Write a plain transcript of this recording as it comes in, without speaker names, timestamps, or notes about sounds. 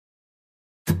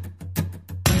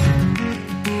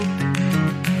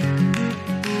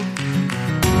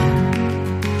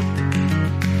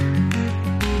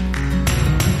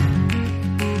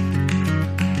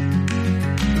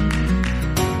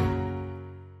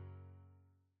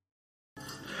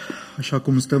Așa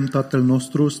cum stăm, Tatăl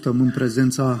nostru, stăm în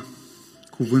prezența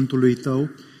cuvântului Tău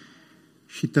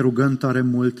și Te rugăm tare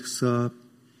mult să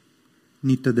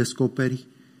ni Te descoperi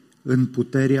în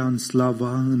puterea, în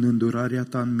slava, în îndurarea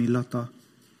Ta, în mila Ta.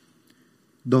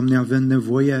 Doamne, avem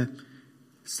nevoie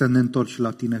să ne întorci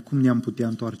la Tine. Cum ne-am putea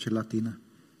întoarce la Tine?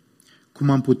 Cum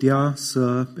am putea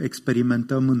să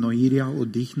experimentăm înnoirea,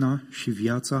 odihna și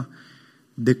viața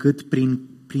decât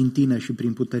prin Tine și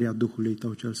prin puterea Duhului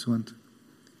Tău cel Sfânt?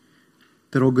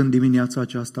 Te rog în dimineața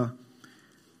aceasta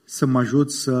să mă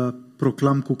ajut să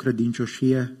proclam cu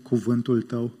credincioșie cuvântul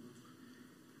Tău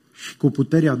și cu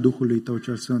puterea Duhului Tău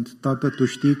cel Sfânt. Tată, Tu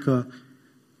știi că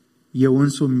eu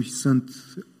însumi sunt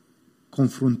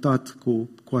confruntat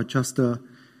cu această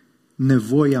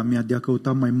nevoie a mea de a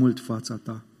căuta mai mult fața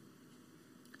Ta.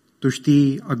 Tu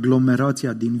știi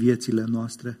aglomerația din viețile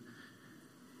noastre.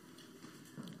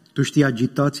 Tu știi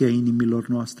agitația inimilor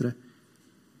noastre.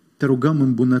 Te rugăm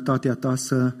în bunătatea Ta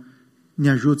să ne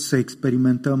ajuți să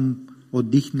experimentăm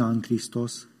odihna în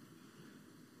Hristos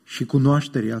și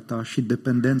cunoașterea Ta și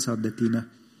dependența de Tine.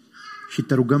 Și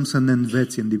Te rugăm să ne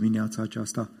înveți în dimineața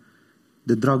aceasta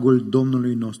de dragul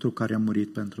Domnului nostru care a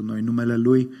murit pentru noi. În numele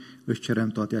Lui își cerem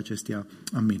toate acestea.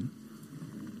 Amin.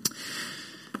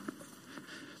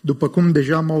 După cum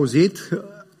deja am auzit,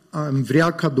 am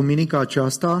vrea ca duminica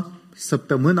aceasta,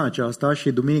 săptămâna aceasta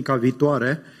și duminica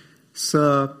viitoare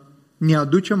să ne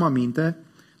aducem aminte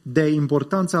de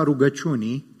importanța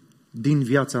rugăciunii din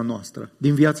viața noastră,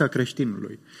 din viața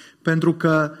creștinului. Pentru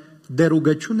că de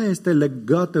rugăciune este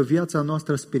legată viața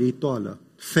noastră spirituală,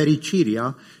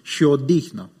 fericirea și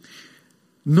odihna.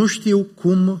 Nu știu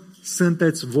cum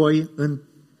sunteți voi în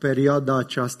perioada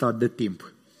aceasta de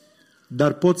timp,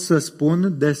 dar pot să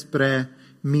spun despre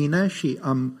mine și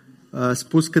am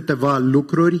spus câteva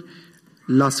lucruri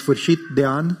la sfârșit de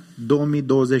an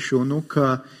 2021,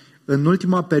 că în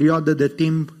ultima perioadă de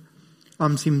timp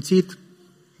am simțit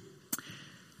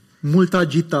multă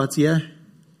agitație,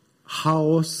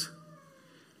 haos,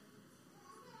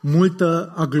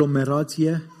 multă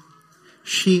aglomerație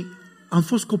și am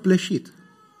fost copleșit.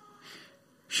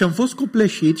 Și am fost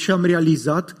copleșit și am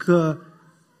realizat că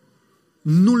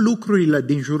nu lucrurile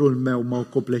din jurul meu m-au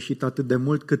copleșit atât de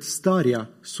mult cât starea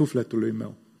sufletului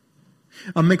meu.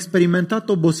 Am experimentat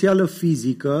oboseală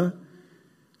fizică,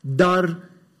 dar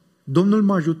Domnul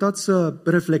m-a ajutat să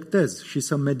reflectez și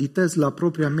să meditez la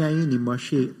propria mea inimă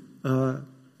și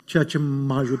ceea ce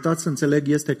m-a ajutat să înțeleg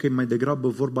este că e mai degrabă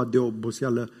vorba de o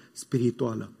oboseală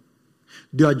spirituală,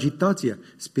 de o agitație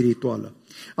spirituală.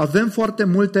 Avem foarte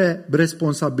multe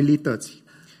responsabilități.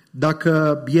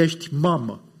 Dacă ești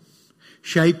mamă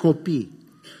și ai copii,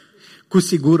 cu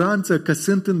siguranță că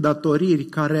sunt îndatoriri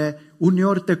care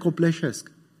uneori te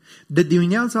copleșesc. De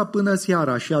dimineața până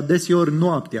seara și adeseori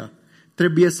noaptea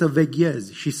trebuie să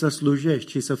veghezi și să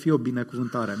slujești și să fii o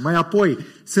binecuvântare. Mai apoi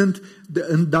sunt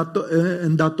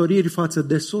îndatoriri față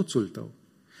de soțul tău.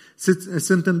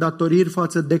 Sunt îndatoriri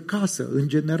față de casă, în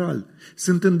general.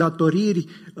 Sunt îndatoriri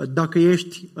dacă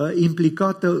ești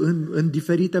implicată în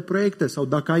diferite proiecte sau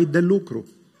dacă ai de lucru.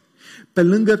 Pe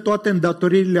lângă toate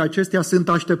îndatoririle acestea sunt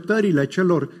așteptările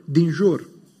celor din jur.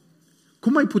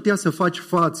 Cum ai putea să faci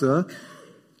față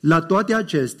la toate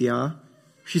acestea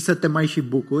și să te mai și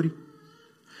bucuri?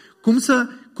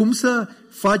 Cum să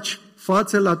faci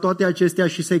față la toate acestea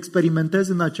și să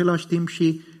experimentezi în același timp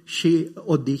și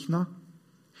odihna?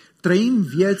 Trăim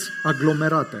vieți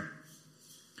aglomerate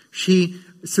și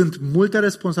sunt multe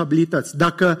responsabilități.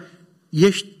 Dacă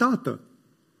ești tată,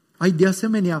 ai de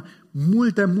asemenea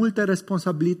multe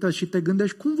responsabilități și te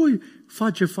gândești cum voi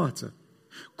face față?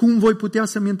 Cum voi putea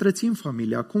să-mi întrețin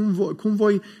familia? Cum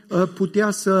voi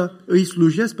putea să îi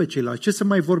slujesc pe ceilalți? Ce să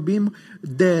mai vorbim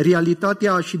de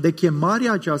realitatea și de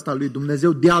chemarea aceasta lui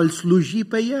Dumnezeu, de a-L sluji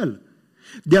pe El,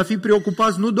 de a fi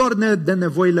preocupați nu doar de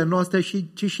nevoile noastre,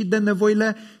 ci și de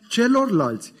nevoile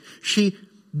celorlalți. Și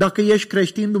dacă ești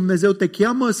creștin, Dumnezeu te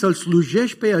cheamă să-L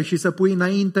slujești pe El și să pui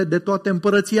înainte de toate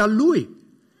împărăția Lui.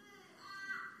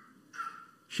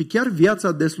 Și chiar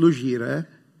viața de slujire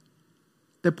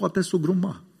te poate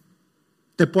sugruma,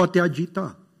 te poate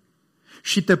agita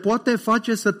și te poate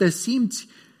face să te simți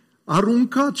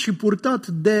aruncat și purtat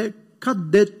de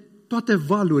toate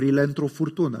valurile într-o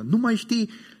furtună. Nu mai știi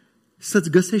să-ți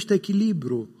găsești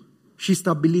echilibru și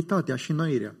stabilitatea și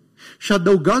înnoirea. Și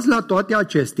adăugați la toate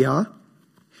acestea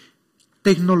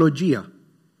tehnologia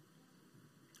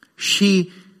și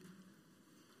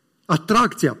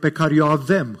atracția pe care o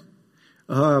avem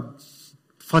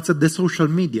față de social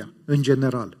media în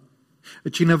general.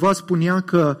 Cineva spunea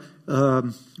că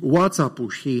WhatsApp-ul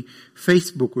și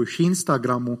Facebook-ul și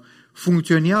Instagram-ul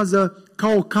funcționează ca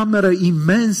o cameră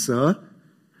imensă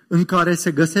în care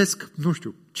se găsesc,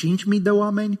 5.000 de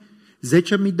oameni,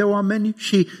 10.000 de oameni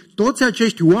și toți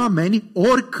acești oameni,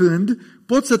 oricând,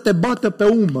 pot să te bată pe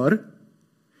umăr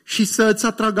și să îți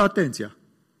atragă atenția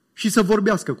și să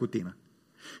vorbească cu tine.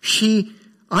 Și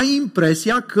ai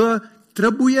impresia că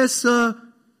trebuie să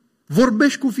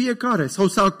vorbești cu fiecare sau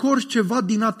să acorzi ceva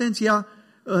din atenția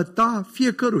ta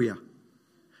fiecăruia.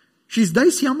 Și îți dai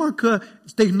seama că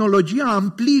tehnologia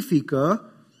amplifică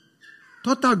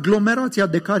toată aglomerația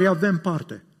de care avem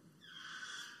parte.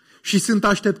 Și sunt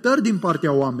așteptări din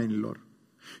partea oamenilor.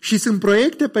 Și sunt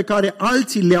proiecte pe care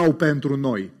alții le au pentru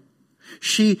noi.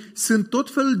 Și sunt tot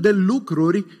felul de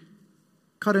lucruri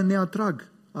care ne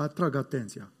atrag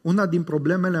atenția. Una din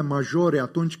problemele majore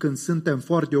atunci când suntem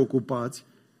foarte ocupați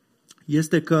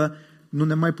este că nu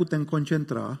ne mai putem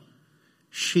concentra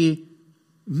și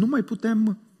nu mai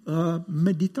putem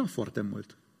medita foarte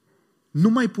mult. Nu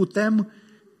mai putem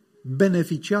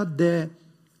beneficia de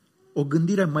o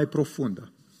gândire mai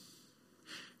profundă.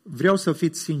 Vreau să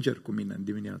fiți sinceri cu mine în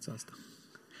dimineața asta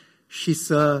și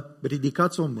să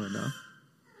ridicați o mână,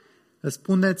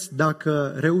 spuneți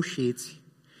dacă reușiți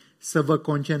să vă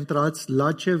concentrați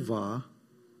la ceva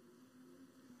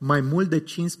mai mult de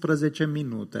 15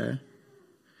 minute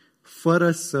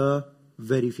fără să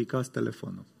verificați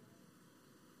telefonul.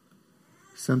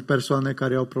 Sunt persoane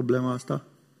care au problema asta?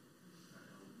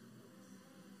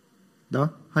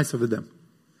 Da? Hai să vedem.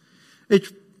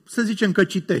 Deci, să zicem că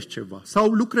citești ceva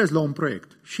sau lucrezi la un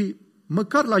proiect și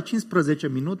măcar la 15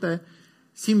 minute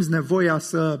simți nevoia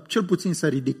să, cel puțin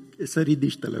să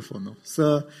ridici telefonul,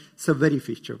 să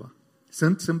verifici ceva.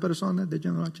 Sunt persoane de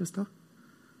genul acesta?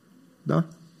 Da?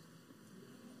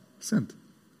 Sunt.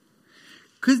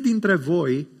 Câți dintre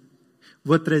voi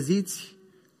vă treziți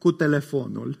cu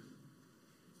telefonul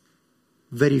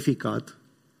verificat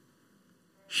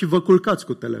și vă culcați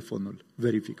cu telefonul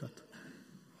verificat?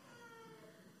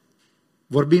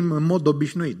 Vorbim în mod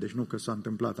obișnuit, deci nu că s-a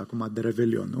întâmplat acum de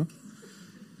Revelion, nu?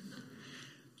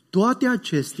 Toate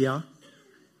acestea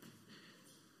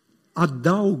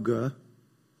adaugă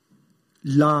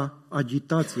la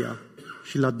agitația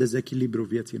și la dezechilibru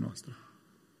vieții noastre.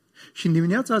 Și în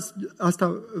dimineața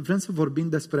asta vrem să vorbim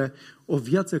despre o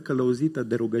viață călăuzită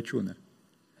de rugăciune.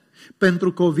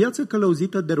 Pentru că o viață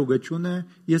călăuzită de rugăciune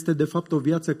este de fapt o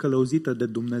viață călăuzită de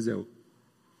Dumnezeu.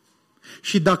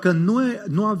 Și dacă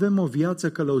nu avem o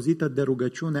viață călăuzită de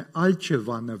rugăciune,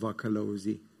 altceva ne va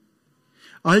călăuzi.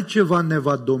 Altceva ne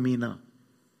va domina.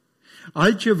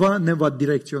 Altceva ne va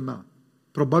direcționa.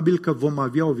 Probabil că vom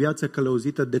avea o viață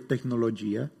călăuzită de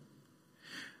tehnologie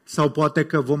sau poate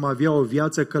că vom avea o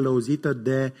viață călăuzită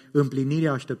de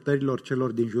împlinirea așteptărilor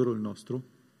celor din jurul nostru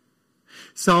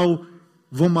sau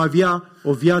vom avea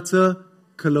o viață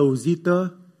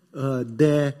călăuzită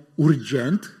de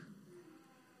urgent.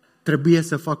 Trebuie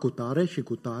să fac cu tare și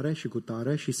cu tare și cu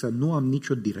tare și să nu am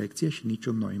nicio direcție și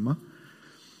nicio noimă.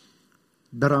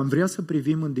 Dar am vrea să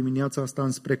privim în dimineața asta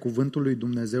înspre cuvântul lui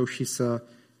Dumnezeu și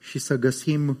să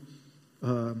găsim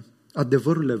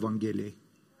adevărul Evangheliei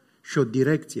și o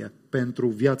direcție pentru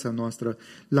viața noastră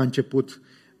la început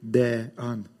de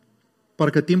an.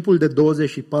 Parcă timpul de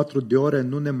 24 de ore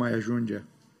nu ne mai ajunge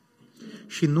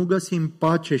și nu găsim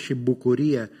pace și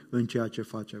bucurie în ceea ce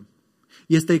facem.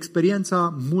 Este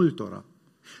experiența multora.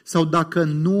 Sau dacă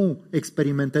nu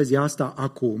experimentezi asta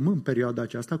acum, în perioada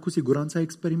aceasta, cu siguranță ai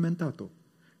experimentat-o.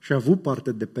 Și a avut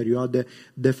parte de perioade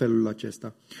de felul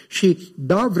acesta. Și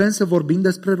da, vrem să vorbim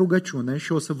despre rugăciune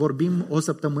și o să vorbim o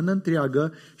săptămână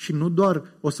întreagă și nu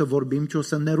doar o să vorbim, ci o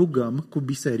să ne rugăm cu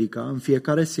biserica în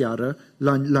fiecare seară,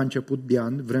 la început de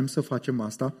an, vrem să facem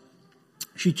asta.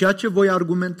 Și ceea ce voi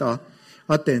argumenta,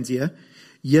 atenție,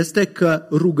 este că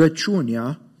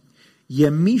rugăciunea e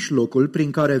mijlocul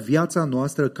prin care viața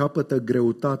noastră capătă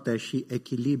greutatea și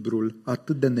echilibrul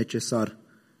atât de necesar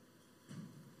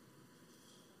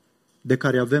de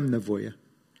care avem nevoie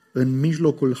în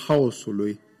mijlocul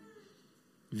haosului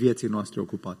vieții noastre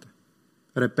ocupate.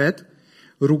 Repet,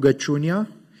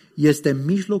 rugăciunea este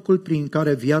mijlocul prin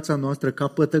care viața noastră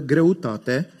capătă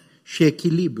greutate și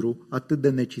echilibru atât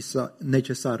de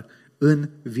necesar în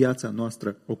viața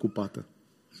noastră ocupată.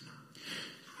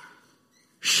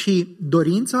 Și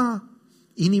dorința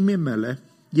inimii mele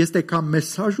este ca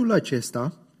mesajul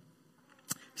acesta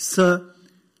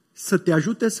să te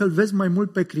ajute să-L vezi mai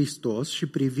mult pe Hristos și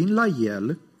privind la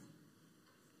El,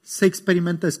 să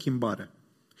experimentezi schimbare.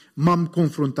 M-am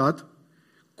confruntat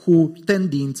cu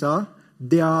tendința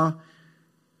de a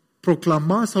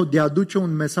proclama sau de a aduce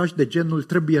un mesaj de genul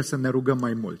trebuie să ne rugăm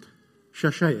mai mult. Și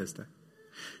așa este.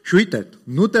 Și uite,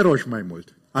 nu te rogi mai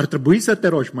mult. Ar trebui să te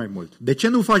rogi mai mult. De ce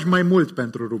nu faci mai mult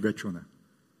pentru rugăciune?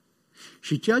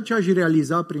 Și ceea ce aș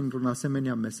realiza printr-un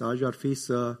asemenea mesaj ar fi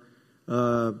să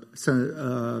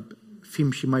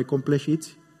fim și mai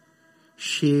compleșiți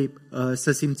și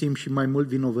să simțim și mai mult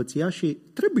vinovăția și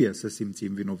trebuie să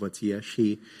simțim vinovăție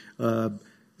și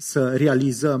să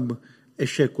realizăm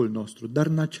eșecul nostru. Dar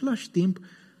în același timp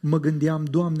mă gândeam,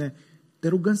 Doamne, te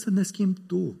rugăm să ne schimbi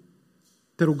Tu.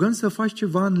 Te rugăm să faci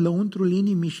ceva în lăuntrul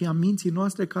inimii și a minții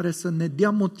noastre care să ne dea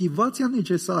motivația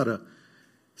necesară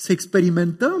să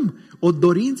experimentăm o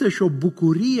dorință și o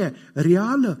bucurie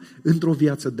reală într-o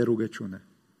viață de rugăciune.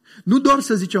 Nu doar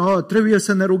să zicem, trebuie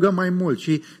să ne rugăm mai mult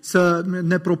și să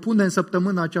ne propunem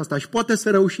săptămâna aceasta și poate să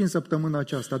reușim săptămâna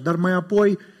aceasta, dar mai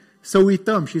apoi să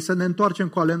uităm și să ne întoarcem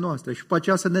cu ale noastre și după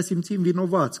aceea să ne simțim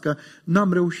vinovați că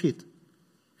n-am reușit.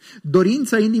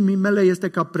 Dorința inimii mele este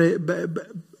ca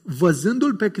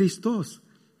văzându-L pe Hristos,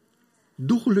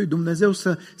 Duhul lui Dumnezeu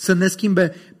să ne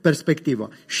schimbe perspectiva.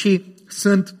 Și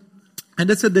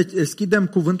haideți să deschidem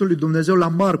cuvântul lui Dumnezeu la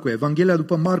Marcu, Evanghelia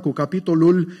după Marcu,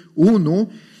 capitolul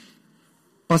 1.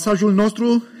 Pasajul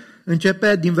nostru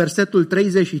începe din versetul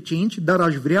 35, dar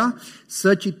aș vrea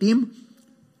să citim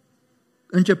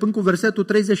începând cu versetul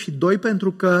 32,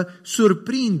 pentru că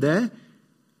surprinde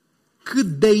cât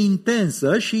de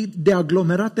intensă și de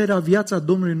aglomerată era viața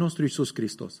Domnului nostru Iisus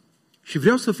Hristos. Și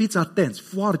vreau să fiți atenți,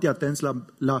 foarte atenți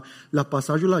la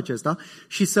pasajul acesta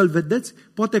și să-l vedeți,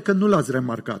 poate că nu l-ați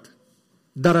remarcat,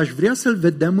 dar aș vrea să-l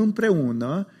vedem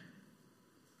împreună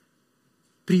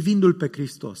privindu-l pe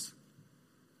Hristos.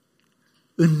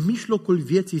 În mijlocul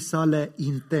vieții sale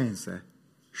intense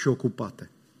și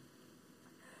ocupate.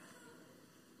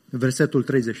 Versetul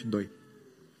 32.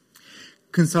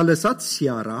 Când s-a lăsat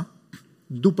seara,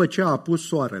 după ce a apus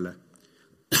soarele,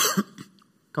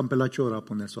 cam pe la ce oră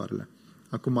apune soarele?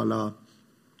 Acum la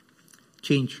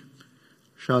 5,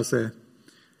 6,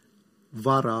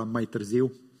 vara mai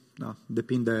târziu, da,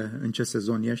 depinde în ce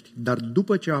sezon ești, dar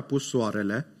după ce a apus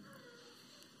soarele,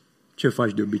 ce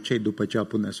faci de obicei după ce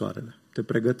apune soarele? Te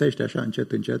pregătești așa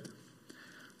încet, încet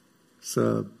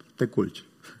să te culci.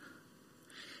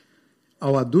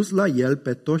 Au adus la el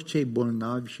pe toți cei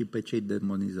bolnavi și pe cei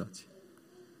demonizați.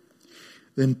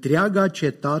 Întreaga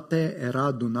cetate era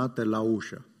adunată la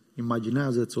ușă.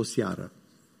 Imaginează-ți o seară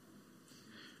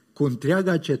cu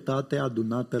întreaga cetate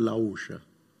adunată la ușă.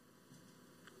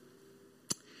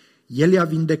 El i-a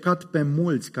vindecat pe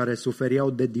mulți care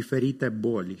suferiau de diferite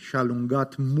boli și a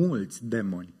alungat mulți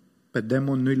demoni. Pe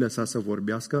demoni nu-i lăsa să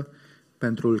vorbească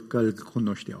pentru că îl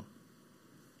cunoșteau.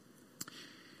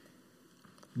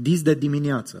 Dis de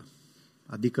dimineață,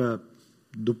 adică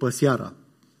după seara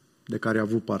de care a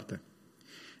avut parte.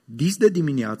 Dis de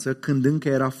dimineață, când încă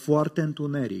era foarte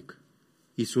întuneric,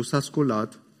 Iisus a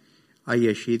sculat, a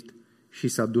ieșit și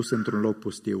s-a dus într-un loc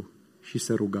pustiu și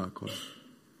se ruga acolo.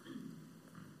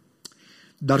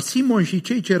 Dar Simon și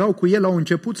cei ce erau cu el au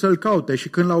început să-l caute și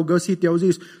când l-au găsit, i-au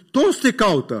zis, toți te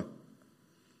caută!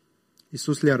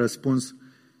 Iisus le-a răspuns,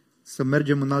 să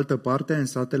mergem în altă parte, în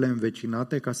satele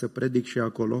învecinate, ca să predic și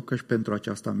acolo, căci pentru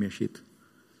aceasta am ieșit.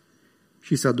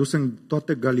 Și s-a dus în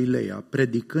toată Galileea,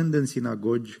 predicând în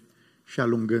sinagogi și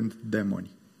alungând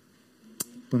demoni.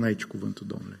 Până aici cuvântul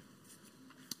Domnului.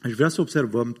 Aș vrea să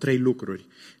observăm 3 lucruri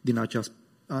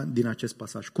din acest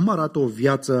pasaj. Cum arată o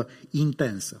viață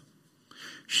intensă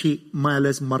și mai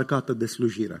ales marcată de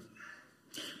slujire.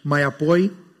 Mai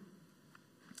apoi,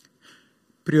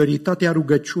 prioritatea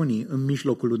rugăciunii în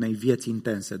mijlocul unei vieți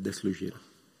intense de slujire.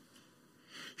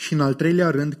 Și în al 3-lea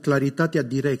rând, claritatea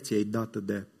direcției dată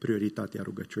de prioritatea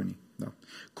rugăciunii. Da.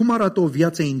 Cum arată o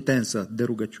viață intensă de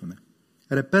rugăciune?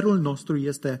 Reperul nostru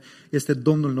este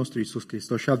Domnul nostru Iisus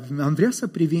Hristos și am vrea să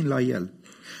privim la El.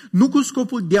 Nu cu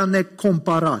scopul de a ne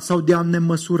compara sau de a ne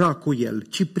măsura cu El,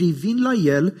 ci privind la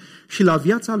El și la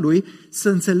viața Lui să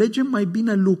înțelegem mai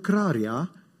bine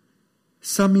lucrarea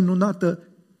sa minunată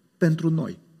pentru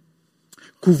noi.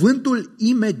 Cuvântul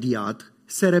imediat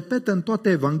se repetă în toată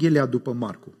Evanghelia după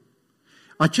Marcu.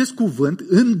 Acest cuvânt,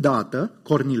 îndată,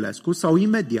 Cornilescu, sau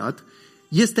imediat,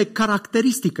 este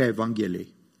caracteristică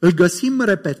Evangheliei. Îl găsim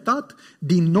repetat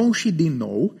din nou și din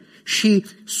nou și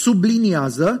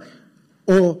subliniază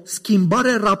o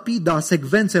schimbare rapidă a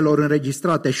secvențelor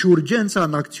înregistrate și urgența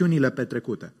în acțiunile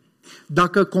petrecute.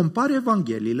 Dacă compari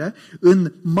Evangheliile,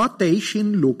 în Matei și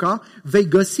în Luca vei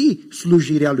găsi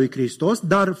slujirea lui Hristos,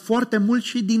 dar foarte mult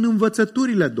și din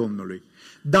învățăturile Domnului.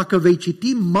 Dacă vei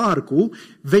citi Marcu,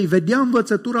 vei vedea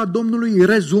învățătura Domnului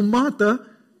rezumată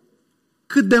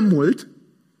cât de mult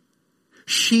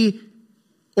și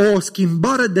o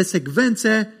schimbare de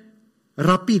secvențe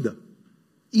rapidă.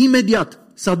 Imediat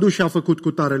s-a dus și a făcut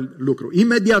cu tare lucru.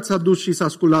 Imediat s-a dus și s-a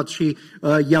sculat și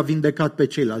i-a vindecat pe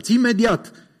ceilalți.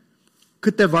 Imediat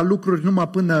câteva lucruri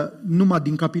numai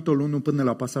din capitolul 1 până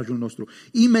la pasajul nostru.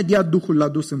 Imediat Duhul l-a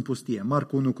dus în pustie,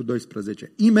 Marcu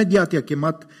 1:12. Imediat i-a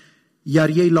chemat, iar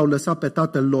ei l-au lăsat pe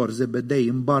tatăl lor, Zebedei,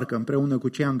 în barcă împreună cu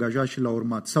cei angajați și l-au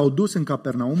urmat. S-au dus în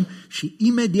Capernaum și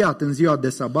imediat în ziua de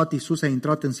sabat Iisus a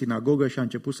intrat în sinagogă și a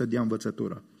început să dea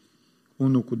învățătură.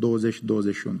 1:20 și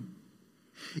 21.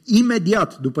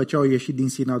 Imediat după ce au ieșit din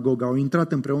sinagogă, au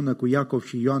intrat împreună cu Iacov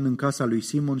și Ioan în casa lui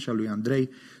Simon și a lui Andrei.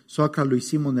 Soacra lui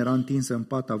Simon era întinsă în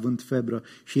pat având febră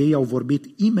și ei au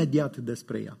vorbit imediat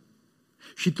despre ea.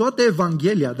 Și toată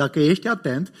Evanghelia, dacă ești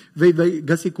atent, vei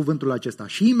găsi cuvântul acesta.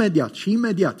 Și imediat, și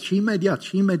imediat, și imediat,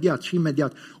 și imediat, și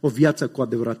imediat, o viață cu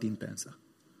adevărat intensă.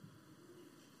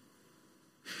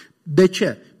 De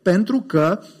ce? Pentru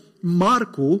că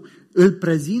Marcu îl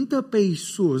prezintă pe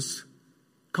Iisus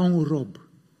ca un rob,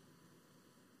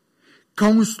 ca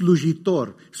un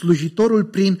slujitor, slujitorul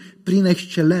prin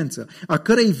excelență, a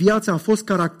cărei viață a fost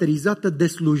caracterizată de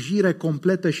slujire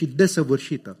completă și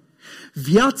desăvârșită.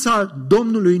 Viața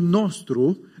Domnului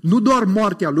nostru, nu doar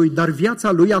moartea Lui, dar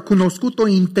viața Lui a cunoscut o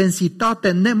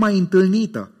intensitate nemai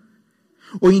întâlnită,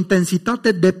 o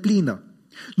intensitate deplină.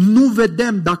 Nu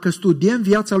vedem, dacă studiem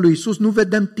viața lui Iisus, nu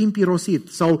vedem timp irosit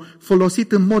sau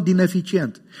folosit în mod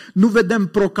ineficient. Nu vedem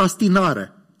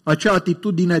procrastinare, acea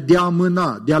atitudine de a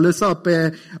amâna, de a lăsa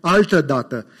pe altă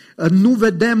dată. Nu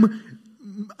vedem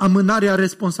amânarea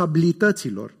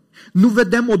responsabilităților. Nu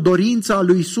vedem o dorință a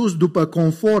lui Iisus după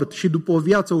confort și după o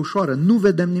viață ușoară. Nu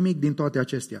vedem nimic din toate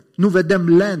acestea. Nu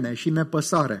vedem lene și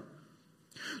nepăsare.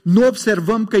 Nu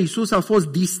observăm că Iisus a fost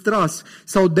distras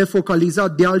sau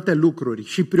defocalizat de alte lucruri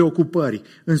și preocupări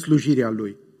în slujirea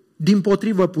Lui.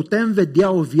 Dimpotrivă, putem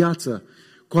vedea o viață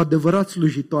cu adevărat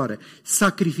slujitoare,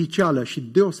 sacrificială și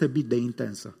deosebit de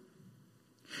intensă.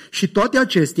 Și toate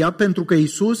acestea pentru că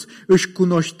Iisus își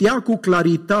cunoștea cu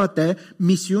claritate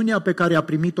misiunea pe care a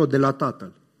primit-o de la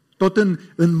Tatăl. Tot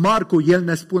în Marcu el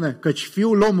ne spune că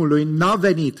Fiul omului n-a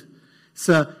venit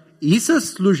să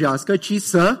slujească, ci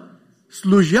să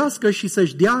slujească și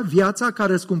să-și dea viața ca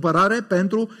răscumpărare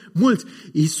pentru mulți.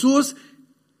 Iisus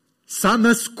s-a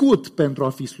născut pentru a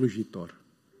fi slujitor.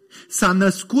 S-a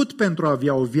născut pentru a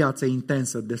avea o viață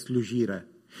intensă de slujire.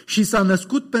 Și s-a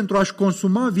născut pentru a-și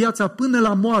consuma viața până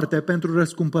la moarte pentru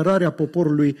răscumpărarea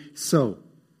poporului său.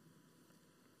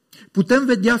 Putem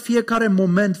vedea fiecare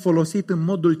moment folosit în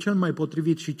modul cel mai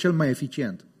potrivit și cel mai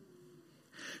eficient.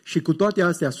 Și cu toate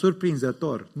astea,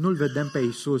 surprinzător, nu-L vedem pe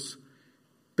Iisus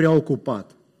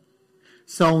preocupat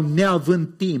sau neavând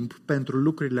timp pentru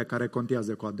lucrurile care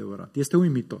contează cu adevărat. Este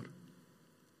uimitor.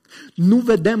 Nu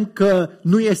vedem că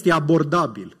nu este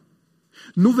abordabil.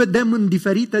 Nu vedem în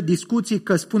diferite discuții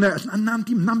că spune,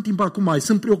 n-am timp acum,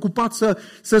 sunt preocupat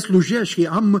să slujesc și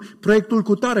am proiectul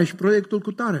cu tare și proiectul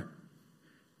cu tare.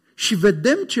 Și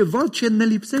vedem ceva ce ne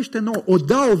lipsește nouă.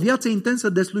 O viață intensă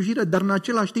de slujire, dar în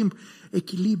același timp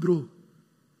echilibru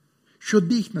și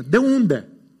odihnă. De unde?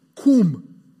 Cum?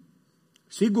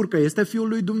 Sigur că este Fiul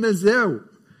lui Dumnezeu,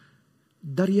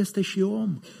 dar este și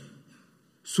om,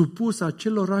 supus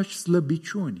acelorași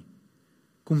slăbiciuni,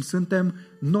 cum suntem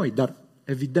noi, dar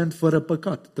evident fără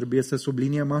păcat. Trebuie să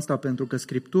subliniem asta pentru că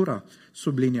Scriptura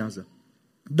subliniază.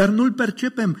 Dar nu-L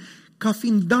percepem ca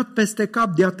fiind dat peste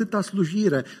cap de atâta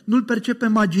slujire, nu-L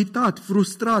percepem agitat,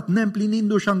 frustrat,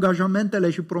 neîmplinindu-și angajamentele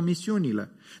și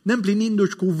promisiunile,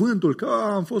 neîmplinindu-și cuvântul că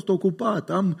am fost ocupat,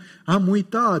 am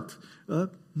uitat.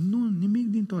 Nu, nimic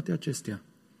din toate acestea.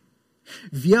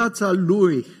 Viața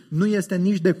Lui nu este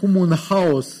nici de cum un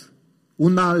haos,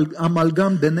 un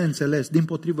amalgam de neînțeles,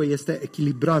 dimpotrivă este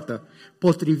echilibrată,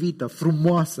 potrivită,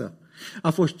 frumoasă. A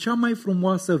fost cea mai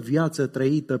frumoasă viață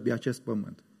trăită pe acest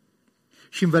pământ.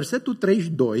 Și în versetul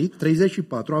 32-34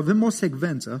 avem o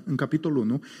secvență, în capitolul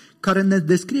 1, care ne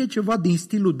descrie ceva din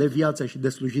stilul de viață și de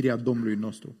slujire a Domnului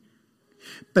nostru.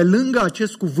 Pe lângă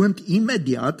acest cuvânt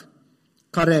imediat,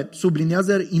 care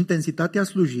subliniază intensitatea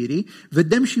slujirii,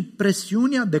 vedem și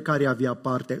presiunea de care avea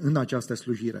parte în această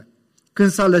slujire. Când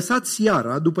s-a lăsat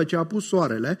seara, după ce a pus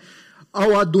soarele,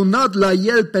 au adunat la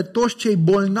el pe toți cei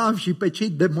bolnavi și pe cei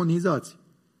demonizați.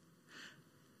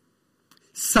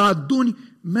 Să aduni,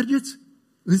 mergeți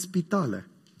în spitale.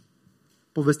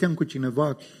 Povesteam cu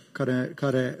cineva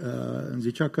care îmi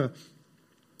zicea că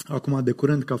acum de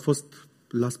curând că a fost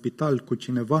la spital cu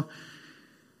cineva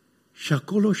și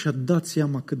acolo și-a dat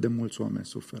seama cât de mulți oameni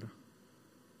suferă.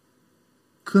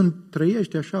 Când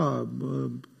trăiești așa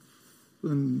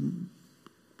în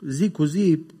zi cu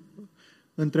zi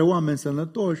între oameni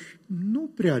sănătoși,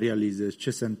 nu prea realizezi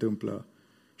ce se întâmplă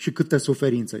și câtă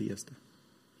suferință este.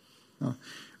 Da.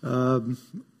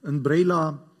 În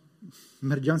Brăila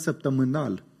mergeam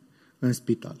săptămânal în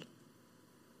spital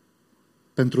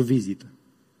pentru vizită.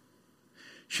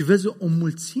 și vezi o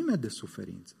mulțime de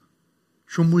suferință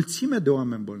și o mulțime de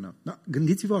oameni bolnavi. Da?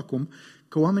 Gândiți-vă acum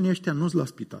că oamenii ăștia nu-s la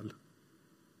spital.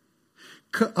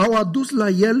 Că au adus la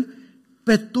el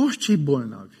pe toți cei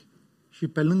bolnavi și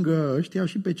pe lângă ăștia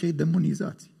și pe cei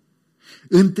demonizați.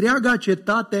 Întreaga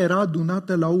cetate era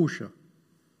adunată la ușă.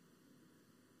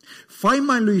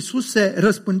 Faima lui Iisus se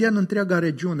răspândea în întreaga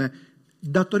regiune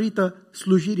datorită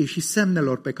slujirii și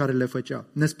semnelor pe care le făcea.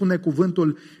 Ne spune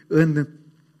cuvântul în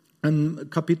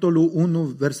capitolul 1,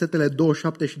 versetele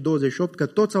 27 și 28, că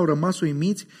toți au rămas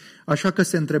uimiți, așa că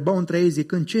se întrebau între ei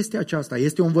zicând, ce este aceasta?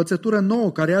 Este o învățătură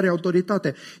nouă care are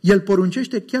autoritate. El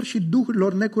poruncește chiar și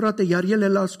duhurilor necurate, iar ele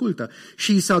le ascultă.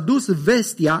 Și i s-a dus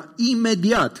vestia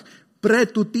imediat,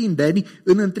 pretutindeni,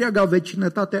 în întreaga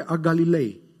vecinătate a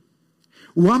Galilei.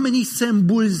 Oamenii se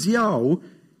îmbulzeau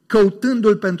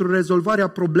căutându-l pentru rezolvarea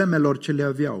problemelor ce le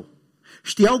aveau.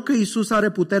 Știau că Iisus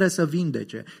are putere să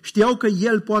vindece. Știau că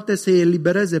El poate să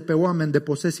elibereze pe oameni de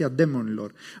posesia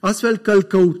demonilor. Astfel că îl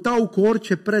căutau cu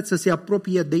orice preț să se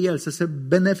apropie de El, să se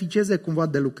beneficieze cumva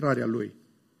de lucrarea Lui.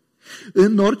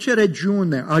 În orice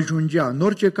regiune ajungea, în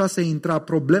orice casă intra,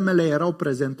 problemele erau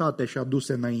prezentate și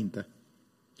aduse înainte.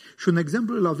 Și un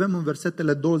exemplu îl avem în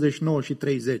versetele 29 și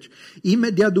 30.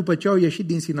 Imediat după ce au ieșit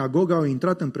din sinagogă, au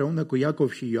intrat împreună cu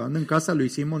Iacov și Ioan în casa lui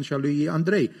Simon și a lui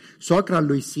Andrei. Soacra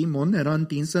lui Simon era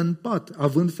întinsă în pat,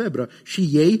 având febră, și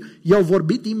ei i-au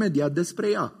vorbit imediat despre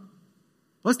ea.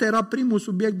 Ăsta era primul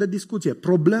subiect de discuție,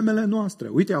 problemele noastre.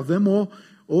 Uite, avem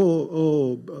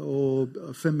o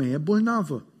femeie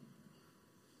bolnavă.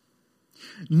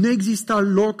 Nu exista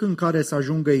loc în care să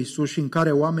ajungă Iisus și în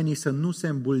care oamenii să nu se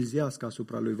îmbulzească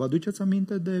asupra Lui. Vă aduceți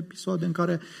aminte de episoade în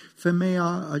care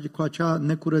femeia cu acea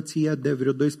necurăție de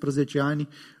vreo 12 ani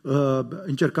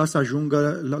încerca să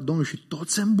ajungă la Domnul și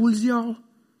toți se îmbulzeau?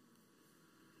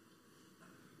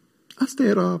 Asta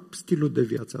era stilul de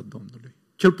viață a Domnului.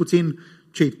 Cel puțin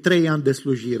cei 3 ani de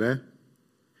slujire,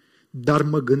 dar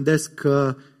mă gândesc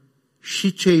că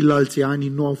și ceilalți ani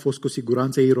nu au fost cu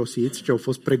siguranță irosiți, ci au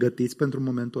fost pregătiți pentru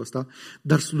momentul ăsta,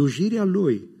 dar slujirea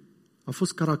lui a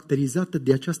fost caracterizată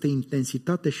de această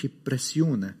intensitate și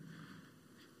presiune.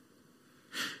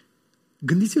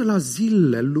 Gândiți-vă la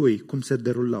zilele lui, cum se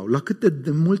derulau, la câte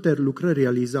de multe lucrări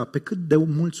realiza, pe cât de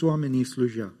mulți oameni îi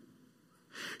slujea.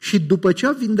 Și după ce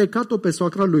a vindecat-o pe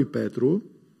soacra lui Petru,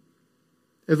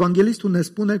 evanghelistul ne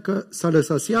spune că s-a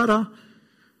lăsat seara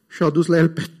și a dus la el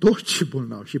pe toți cei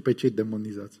bolnavi și pe cei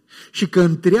demonizați. Și că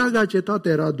întreaga cetate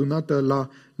era adunată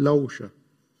la ușă.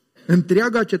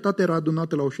 Întreaga cetate era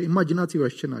adunată la ușă. Imaginați-vă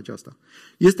scena aceasta.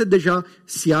 Este deja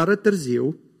seară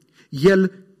târziu,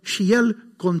 el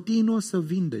continuă să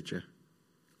vindece.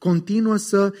 Continuă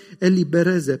să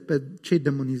elibereze pe cei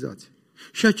demonizați.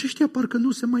 Și aceștia parcă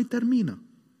nu se mai termină.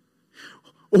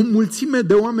 O mulțime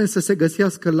de oameni să se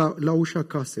găsească la ușa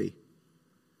casei.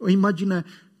 O imagine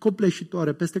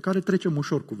copleșitoare peste care trecem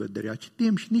ușor cu vederea.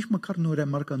 Citim și nici măcar nu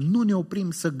remarcăm, nu ne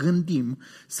oprim să gândim,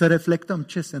 să reflectăm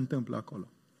ce se întâmplă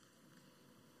acolo.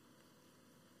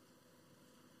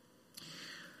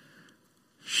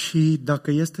 Și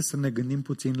dacă este să ne gândim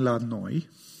puțin la noi,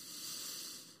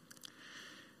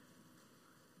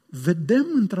 vedem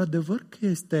într-adevăr că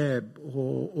este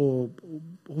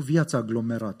o viață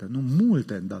aglomerată, nu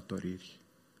multe îndatoriri,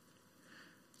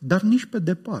 dar nici pe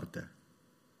departe.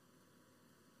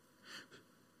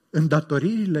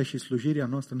 Îndatoririle și slujirea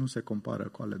noastră nu se compară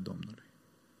cu ale Domnului.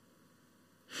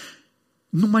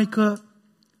 Numai că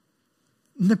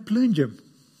ne plângem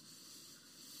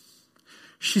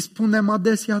și spunem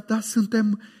adesea, da,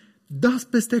 suntem dați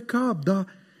peste cap, da,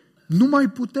 nu mai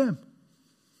putem.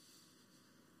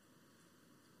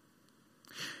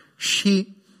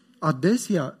 Și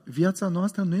adesea viața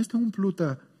noastră nu este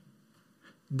umplută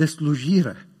de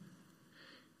slujire,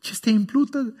 ci este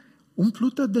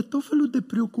umplută de tot felul de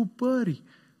preocupări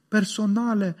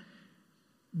personale,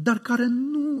 dar care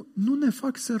nu ne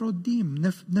fac să rodim,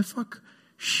 ne fac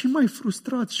și mai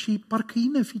frustrați și parcă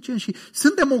ineficienți. Și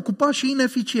suntem ocupați și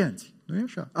ineficienți. Nu e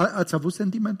așa? Ați avut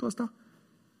sentimentul ăsta?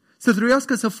 Să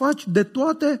trebuiască să faci de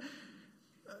toate,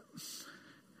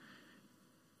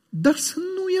 dar să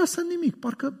nu iasă nimic.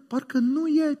 Parcă nu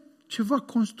e ceva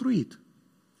construit.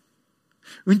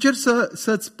 Încerci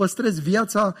să-ți păstrezi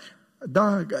viața.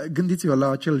 Da, gândiți-vă la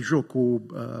acel joc cu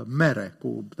mere,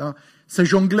 să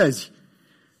jonglezi.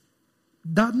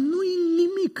 Dar nu e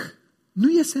nimic, nu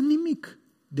iese nimic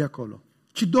de acolo,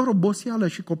 ci doar oboseală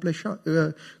și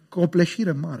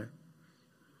copleșire mare.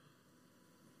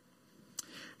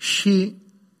 Și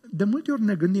de multe ori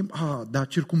ne gândim, dar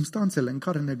circumstanțele în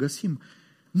care ne găsim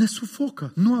ne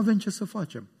sufocă, nu avem ce să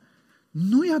facem.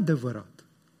 Nu e adevărat.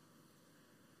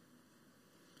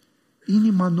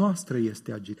 inima noastră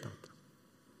este agitată.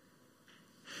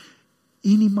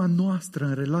 Inima noastră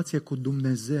în relație cu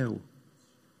Dumnezeu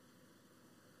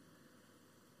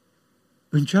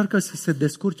încearcă să se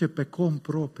descurce pe cont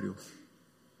propriu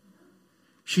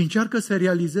și încearcă să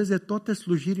realizeze toate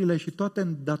slujirile și toate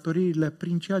îndatoririle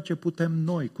prin ceea ce putem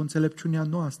noi, cu înțelepciunea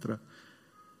noastră.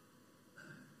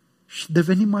 Și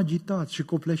devenim agitați și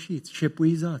copleșiți și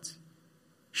epuizați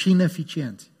și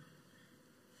ineficienți.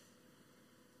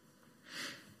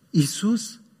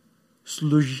 Iisus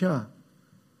slujea,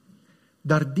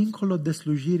 dar dincolo de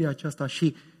slujirea aceasta,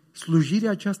 și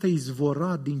slujirea aceasta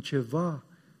izvora din ceva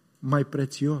mai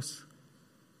prețios.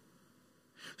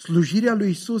 Slujirea lui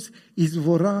Iisus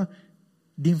izvora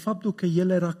din faptul că El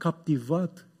era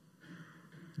captivat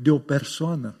de o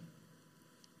persoană,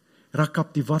 era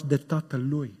captivat de Tatăl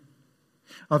Lui.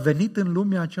 A venit în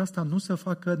lumea aceasta nu să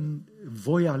facă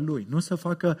voia Lui, nu să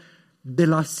facă de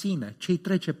la sine ce-i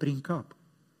trece prin cap,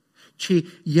 ci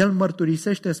El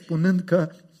mărturisește spunând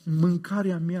că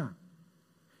mâncarea mea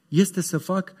este să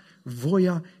fac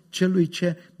voia celui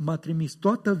ce m-a trimis.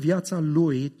 Toată viața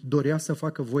Lui dorea să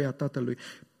facă voia Tatălui,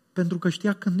 pentru că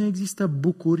știa că nu există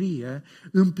bucurie,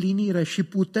 împlinire și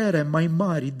putere mai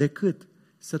mari decât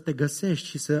să te găsești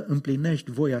și să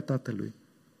împlinești voia Tatălui.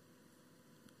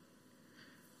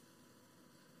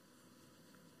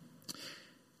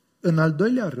 În al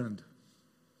doilea rând,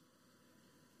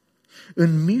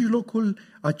 în mijlocul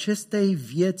acestei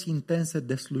vieți intense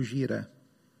de slujire,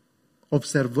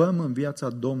 observăm în viața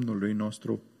Domnului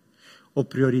nostru o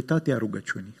prioritate a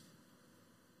rugăciunii.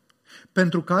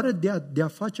 Pentru că are de a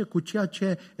face cu ceea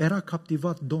ce era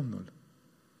captivat Domnul.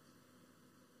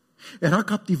 Era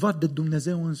captivat de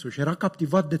Dumnezeu însuși, era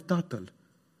captivat de Tatăl.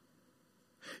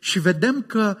 Și vedem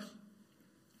că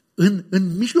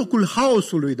în mijlocul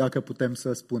haosului, dacă putem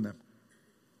să spunem,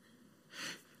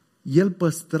 El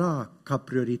păstra ca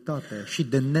prioritate și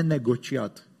de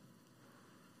nenegociat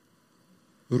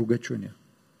rugăciunea.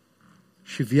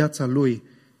 Și viața Lui,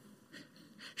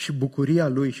 și bucuria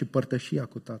Lui, și părtășia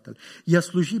cu Tatăl. I-a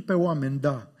slujit pe oameni,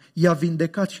 da, i-a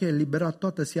vindecat și a eliberat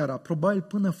toată seara, probabil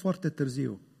până foarte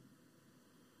târziu.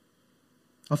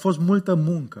 A fost multă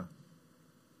muncă,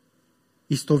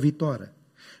 istovitoare.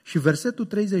 Și versetul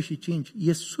 35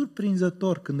 e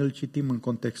surprinzător când îl citim în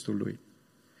contextul lui.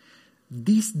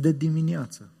 Dis de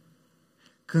dimineață,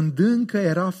 când încă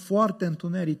era foarte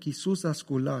întuneric, Iisus a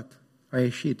sculat, a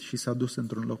ieșit și s-a dus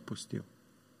într-un loc pustiu.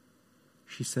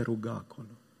 Și se ruga acolo.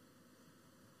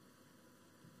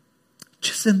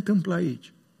 Ce se întâmplă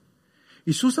aici?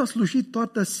 Iisus a slujit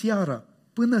toată seara,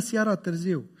 până seara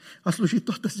târziu. A slujit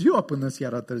toată ziua până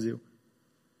seara târziu.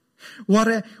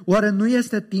 Oare nu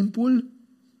este timpul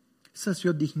să se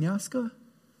odihnească?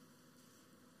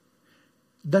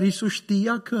 Dar Iisus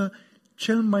știa că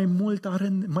cel mai mult,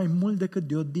 mai mult decât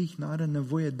de odihnă, are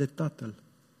nevoie de Tatăl.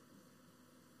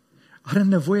 Are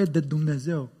nevoie de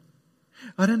Dumnezeu.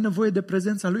 Are nevoie de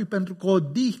prezența Lui, pentru că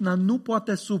odihna nu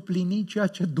poate suplini ceea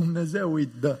ce Dumnezeu îi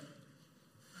dă.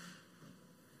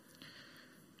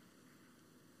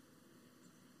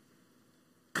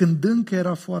 Când încă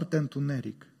era foarte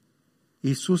întuneric,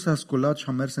 Iisus a sculat și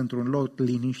a mers într-un loc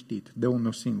liniștit, de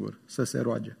unul singur, să se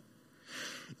roage.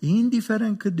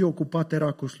 Indiferent cât de ocupat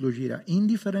era cu slujirea,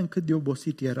 indiferent cât de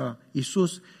obosit era,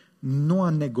 Iisus nu a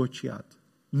negociat,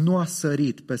 nu a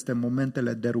sărit peste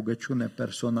momentele de rugăciune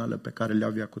personală pe care le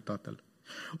avea cu Tatăl.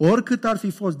 Oricât ar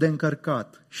fi fost de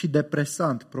încărcat și de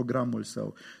presant programul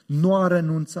său, nu a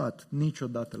renunțat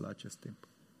niciodată la acest timp.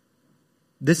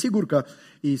 Desigur că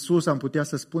Iisus, am putea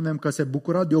să spunem că se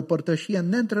bucura de o părtășie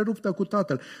neîntreruptă cu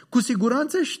Tatăl. Cu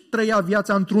siguranță își trăia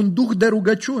viața într-un duh de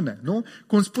rugăciune, nu?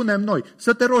 Cum spunem noi,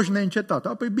 să te rogi neîncetat.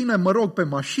 Apoi bine, mă rog pe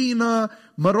mașină,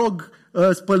 mă rog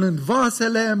spălând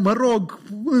vasele, mă rog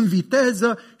în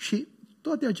viteză și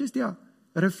toate acestea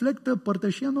reflectă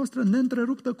părtășia noastră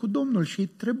neîntreruptă cu Domnul și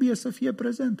trebuie să fie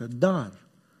prezentă. Dar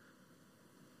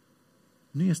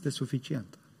nu este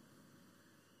suficient.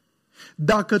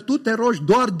 Dacă tu te rogi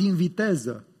doar din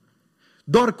viteză,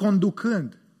 doar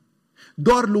conducând,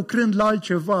 doar lucrând la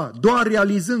altceva, doar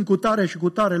realizând cu tare și cu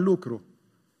tare lucru,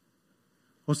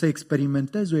 o să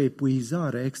experimentezi o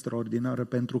epuizare extraordinară,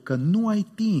 pentru că nu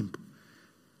ai timp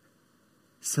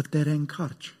să te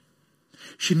reîncarci.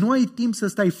 Și nu ai timp să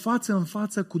stai față în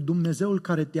față cu Dumnezeul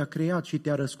care te-a creat și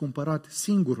te-a răscumpărat,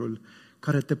 singurul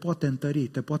care te poate întări,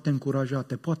 te poate încuraja,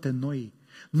 te poate înnoi.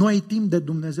 Nu ai timp de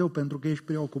Dumnezeu pentru că ești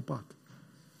preocupat.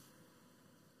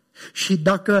 Și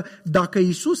dacă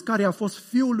Iisus, care a fost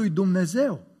Fiul lui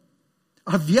Dumnezeu,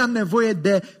 avea nevoie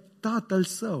de Tatăl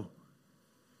Său,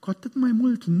 cu atât mai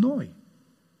mult noi.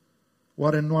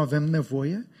 Oare nu avem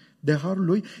nevoie de harul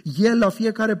lui. El la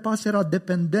fiecare pas era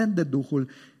dependent de Duhul,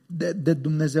 de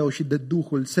Dumnezeu și de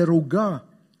Duhul. Se ruga.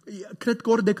 Cred că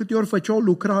ori de câte ori făcea o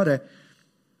lucrare,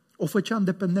 o făcea în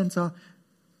dependența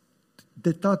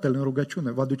de Tatăl, în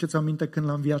rugăciune. Vă aduceți aminte când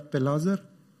l-a înviat pe Lazar?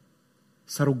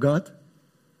 S-a rugat?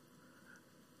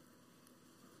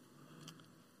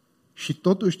 Și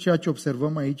totuși ceea ce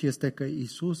observăm aici este că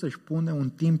Iisus își pune un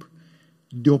timp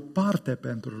deoparte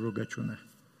pentru rugăciune.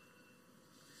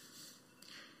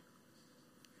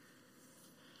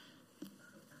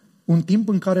 Un timp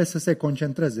în care să se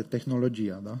concentreze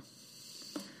tehnologia, da?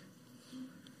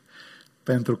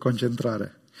 Pentru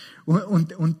concentrare.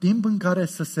 Un timp în care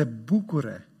să se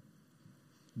bucure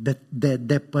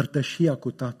de părtășia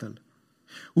cu Tatăl.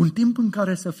 Un timp în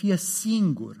care să fie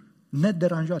singur,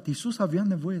 nederanjat. Iisus avea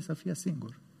nevoie să fie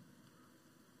singur.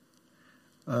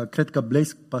 Cred că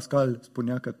Blaise Pascal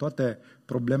spunea că toate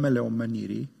problemele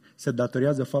omenirii se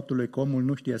datorează faptului că omul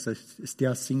nu știe să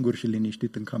stea singur și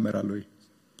liniștit în camera lui.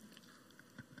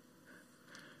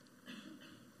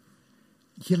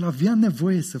 El avea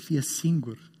nevoie să fie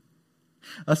singur,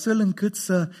 astfel încât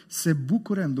să se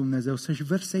bucure în Dumnezeu, să-și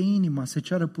verse inima, să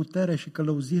ceară putere și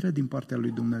călăuzire din partea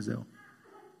lui Dumnezeu.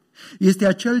 Este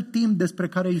acel timp despre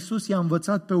care Iisus i-a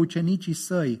învățat pe ucenicii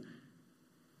săi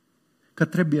că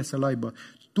trebuie să-l aibă.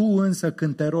 Tu însă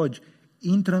când te rogi,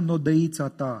 intră în odăița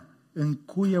ta,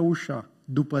 încuie ușa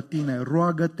după tine,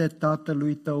 roagă-te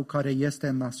Tatălui tău care este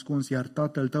în ascuns, iar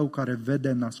Tatăl tău care vede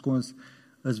în ascuns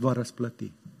îți va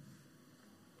răsplăti.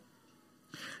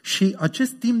 Și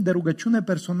acest timp de rugăciune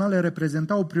personală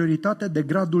reprezenta o prioritate de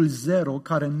gradul 0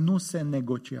 care nu se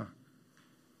negocia.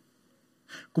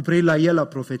 Cu privire la el a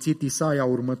profețit Isaia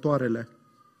următoarele.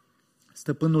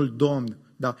 Stăpânul Domn,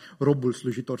 da, robul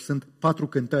slujitor. Sunt 4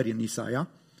 cântări în Isaia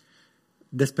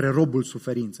despre robul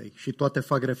suferinței și toate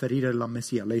fac referire la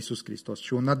Mesia, la Iisus Hristos.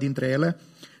 Și una dintre ele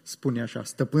spune așa: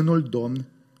 Stăpânul Domn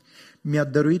mi-a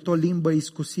dăruit o limbă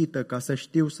iscusită ca să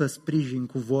știu să sprijin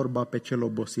cu vorba pe cel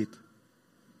obosit.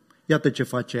 Iată ce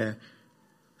face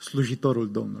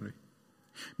slujitorul Domnului.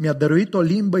 Mi-a dăruit o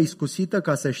limbă iscusită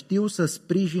ca să știu să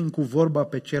sprijin cu vorba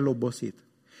pe cel obosit.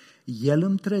 El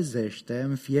îmi trezește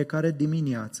în fiecare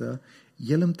dimineață,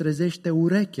 el îmi trezește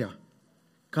urechea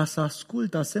ca să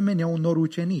ascult asemenea unor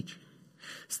ucenici.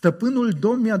 Stăpânul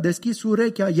Domn mi-a deschis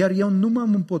urechea, iar eu nu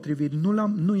m-am împotrivit,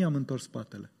 nu i-am întors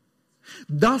spatele.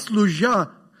 Da,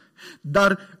 slujea,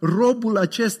 dar robul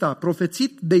acesta,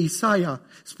 profețit de Isaia,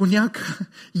 spunea că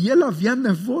el avea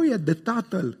nevoie de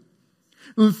Tatăl.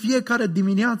 În fiecare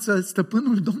dimineață,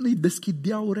 stăpânul Domnului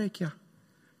deschidea urechea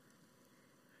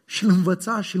și îl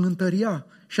învăța și îl întăria.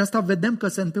 Și asta vedem că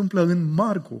se întâmplă în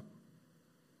Marcu.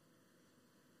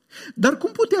 Dar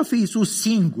cum putea fi Iisus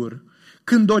singur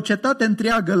când o cetate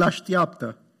întreagă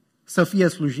l-așteaptă să fie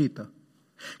slujită?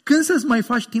 Când să-ți mai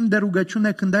faci timp de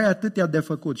rugăciune când ai atâtea de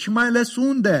făcut? Și mai ales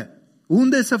unde?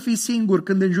 Unde să fii singur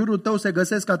când în jurul tău se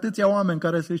găsesc atâția oameni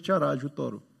care să-și ceară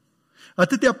ajutorul?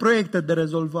 Atâtea proiecte de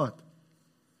rezolvat.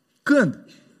 Când?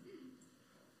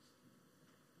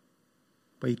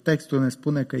 Păi textul ne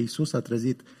spune că Iisus a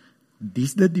trezit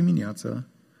dis de dimineață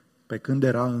pe când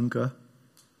era încă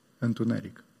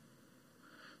întuneric.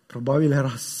 Probabil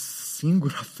era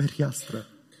singura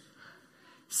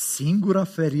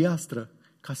fereastră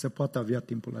ca să poată avea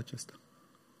timpul acesta.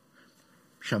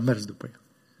 Și a mers după ea.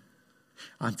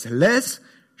 A înțeles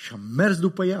și a mers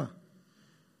după ea.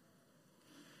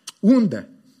 Unde?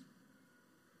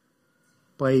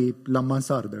 Păi la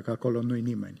mansardă, că acolo nu-i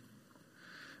nimeni.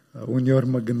 Uneori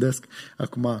mă gândesc,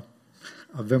 acum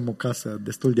avem o casă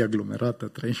destul de aglomerată,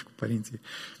 trăim și cu părinții.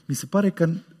 Mi se pare că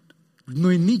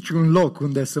nu-i niciun loc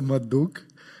unde să mă duc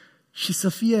și să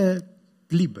fie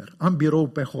liber. Am birou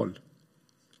pe hol.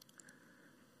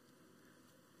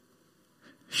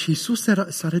 Și Iisus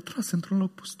s-a retras într-un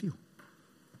loc pustiu.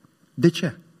 De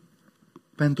ce?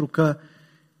 Pentru că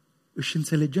își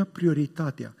înțelegea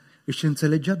prioritatea, își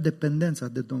înțelegea dependența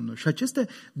de Domnul. Și aceste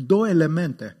două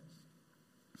elemente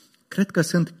cred că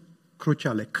sunt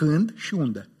cruciale. Când și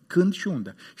unde? Când și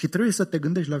unde? Și trebuie să te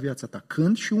gândești la viața ta.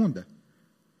 Când și unde?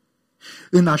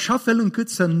 În așa fel încât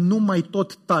să nu mai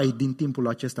tot tai din timpul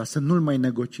acesta, să nu-l mai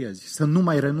negociezi, să nu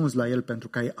mai renunți la el pentru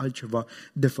că ai altceva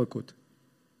de făcut.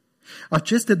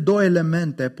 Aceste două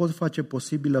elemente pot face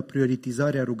posibilă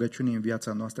prioritizarea rugăciunii în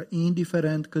viața noastră,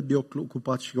 indiferent cât de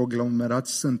ocupați și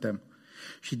aglomerați suntem.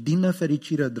 Și din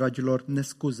nefericire, dragilor, ne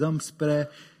scuzăm spre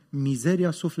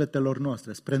mizeria sufletelor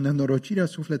noastre, spre nenorocirea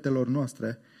sufletelor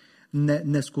noastre,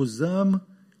 ne scuzăm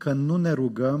că nu ne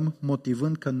rugăm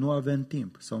motivând că nu avem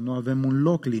timp sau nu avem un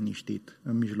loc liniștit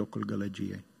în mijlocul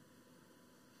gălăgiei.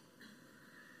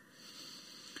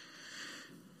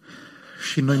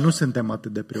 Și noi nu suntem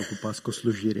atât de preocupați cu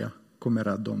slujirea cum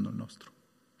era Domnul nostru.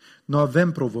 Nu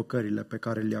avem provocările pe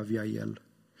care le avea El.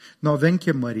 Nu avem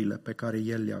chemările pe care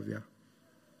El le avea.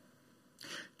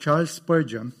 Charles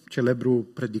Spurgeon, celebru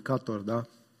predicator, da,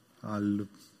 al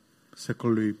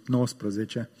secolului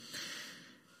XIX,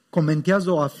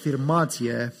 comentează o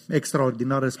afirmație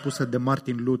extraordinară spusă de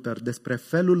Martin Luther despre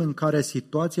felul în care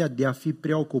situația de a fi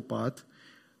preocupat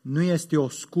nu este o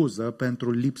scuză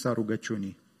pentru lipsa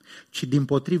rugăciunii, ci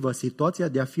dimpotrivă, situația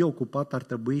de a fi ocupat ar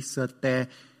trebui să te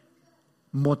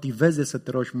motiveze să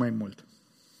te rogi mai mult.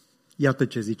 Iată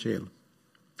ce zice el.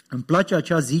 Îmi place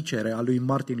acea zicere a lui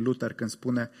Martin Luther când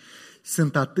spune: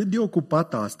 sunt atât de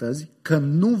ocupat astăzi că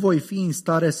nu voi fi în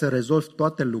stare să rezolv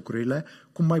toate lucrurile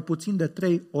cu mai puțin de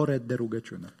 3 ore de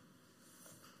rugăciune.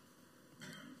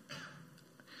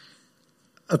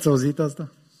 Ați auzit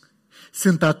asta?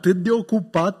 Sunt atât de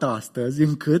ocupat astăzi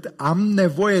încât am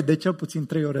nevoie de cel puțin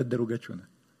 3 ore de rugăciune.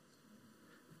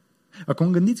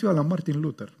 Acum gândiți-vă la Martin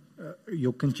Luther.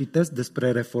 Eu când citesc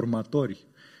despre reformatori,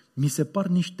 mi se par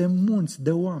niște munți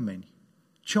de oameni.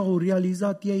 Ce au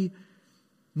realizat ei,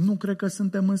 nu cred că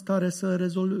suntem în stare să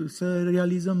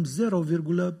realizăm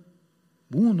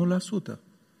 0,1%.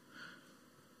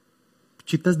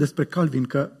 Citesc despre Calvin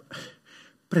că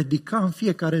predica în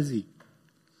fiecare zi.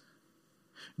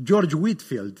 George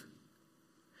Whitefield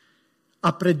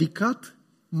a predicat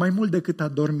mai mult decât a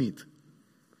dormit.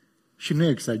 Și nu e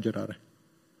exagerare.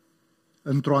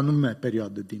 Într-o anume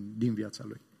perioadă din viața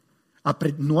lui.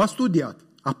 Nu a studiat,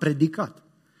 a predicat.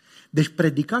 Deci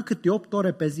predica câte 8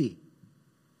 ore pe zi.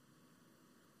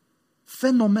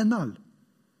 Fenomenal.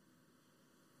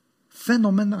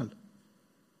 Fenomenal.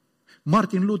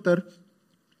 Martin Luther,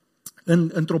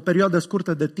 într-o perioadă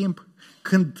scurtă de timp,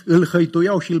 când îl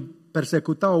hăituiau și îl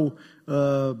persecutau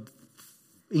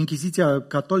Inchiziția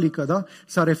catolică, da?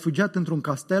 S-a refugiat într-un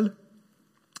castel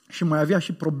și mai avea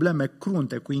și probleme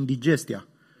crunte cu indigestia.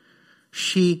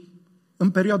 Și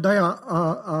în perioada aia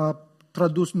a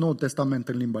tradus Noul Testament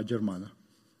în limba germană.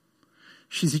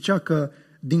 Și zicea că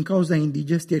din cauza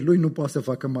indigestiei lui nu poate să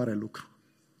facă mare lucru.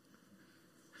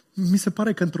 Mi se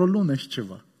pare că într-o lună și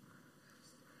ceva.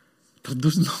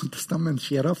 Tradus Noul Testament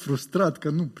și era frustrat că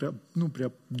nu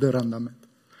prea dă randament.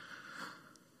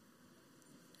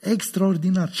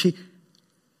 Extraordinar.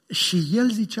 Și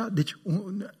el zicea, deci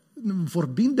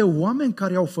vorbind de oameni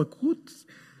care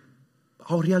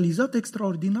au realizat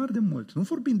extraordinar de mult. Nu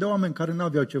vorbim de oameni care nu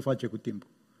aveau ce face cu timpul.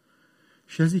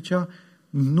 Și el zicea,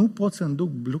 nu pot să-mi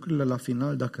duc lucrurile la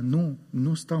final dacă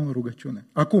nu stau în rugăciune.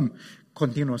 Acum,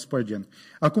 continuă Spurgeon,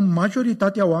 acum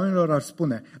majoritatea oamenilor ar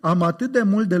spune, am atât de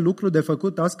mult de lucru de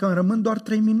făcut azi că îmi rămân doar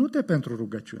 3 minute pentru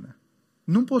rugăciune.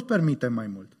 Nu pot permite mai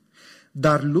mult.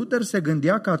 Dar Luther se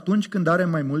gândea că atunci când are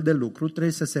mai mult de lucru,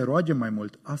 trebuie să se roage mai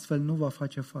mult. Astfel nu va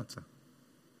face față.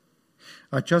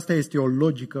 Aceasta este o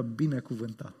logică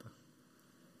binecuvântată.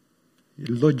 E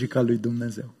logica lui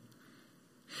Dumnezeu.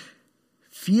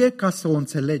 Fie ca să o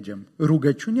înțelegem,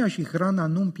 rugăciunea și hrana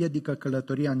nu împiedică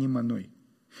călătoria nimănui.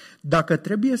 Dacă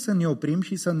trebuie să ne oprim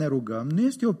și să ne rugăm, nu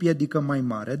este o piedică mai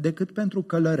mare decât pentru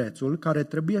călărețul care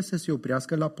trebuie să se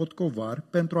oprească la potcovar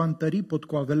pentru a întări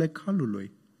potcoavele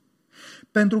calului.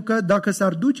 Pentru că dacă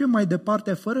s-ar duce mai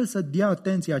departe fără să dea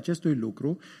atenție acestui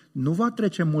lucru, nu va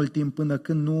trece mult timp până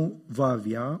când nu va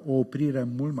avea o oprire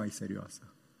mult mai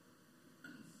serioasă.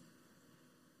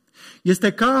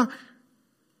 Este ca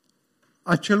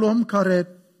acel om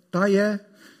care taie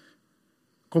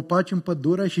copaci în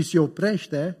pădure și se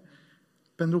oprește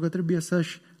pentru că trebuie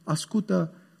să-și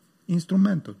ascultă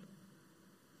instrumentul.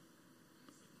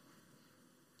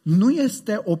 Nu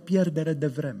este o pierdere de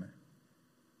vreme,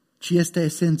 ci este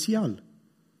esențial.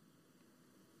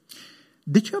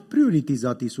 De ce a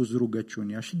prioritizat Iisus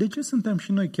rugăciunea și de ce suntem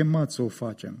și noi chemați să o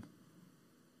facem?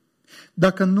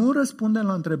 Dacă nu răspundem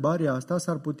la întrebarea asta,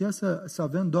 s-ar putea să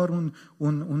avem doar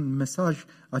un mesaj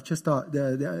acesta,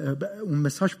 un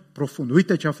mesaj profund.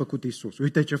 Uite ce a făcut Iisus,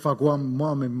 uite ce fac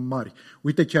oameni mari,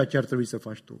 uite ceea ce ar trebui să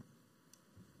faci tu.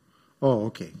 Oh,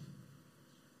 ok.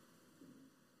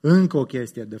 Încă o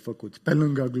chestie de făcut, pe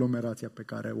lângă aglomerația pe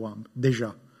care o am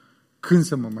deja. Când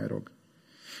să mă mai rog?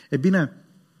 E bine,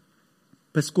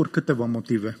 pe scurt, câteva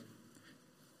motive.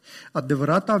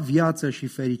 Adevărata viață și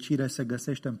fericire se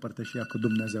găsește în părtășia cu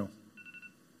Dumnezeu.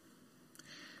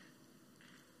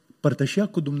 Părtășia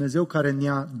cu Dumnezeu care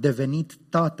ne-a devenit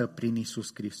Tată prin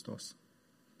Iisus Hristos.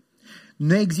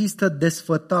 Nu există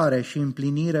desfătare și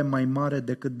împlinire mai mare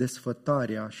decât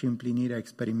desfătarea și împlinirea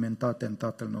experimentate în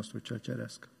Tatăl nostru cel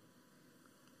Ceresc.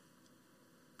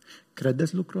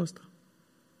 Credeți lucrul ăsta?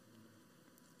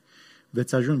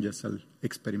 Veți ajunge să-l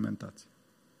experimentați.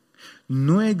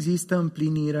 Nu există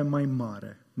împlinire mai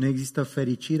mare, nu există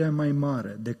fericire mai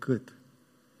mare decât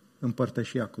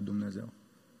împărtășia cu Dumnezeu.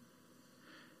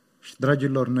 Și,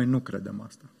 dragilor, noi nu credem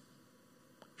asta.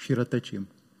 Și rătăcim.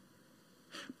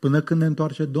 Până când ne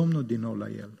întoarce Domnul din nou la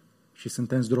El. Și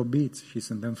suntem zdrobiți, și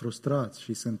suntem frustrați,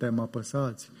 și suntem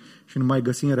apăsați, și nu mai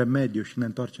găsim remediu și ne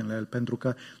întoarcem la El, pentru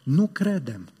că nu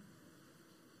credem.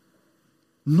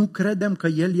 Nu credem că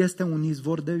El este un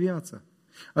izvor de viață.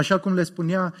 Așa cum le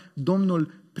spunea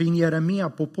Domnul prin Ieremia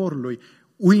poporului,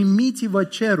 uimiți-vă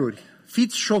ceruri,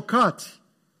 fiți șocați.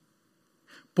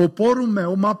 Poporul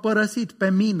meu m-a părăsit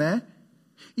pe mine,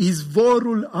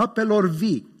 izvorul apelor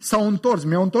vii. S-au întors,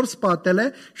 mi-au întors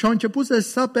spatele și au început să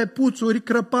sape puțuri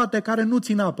crăpate care nu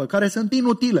țin apă, care sunt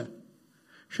inutile.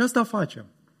 Și asta facem.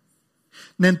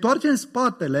 Ne întoarcem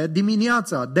spatele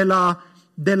dimineața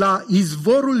de la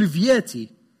izvorul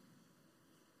vieții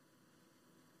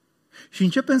și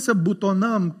începem să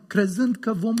butonăm crezând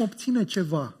că vom obține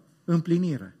ceva,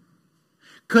 împlinire.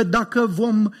 Că dacă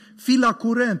vom fi la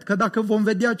curent, că dacă vom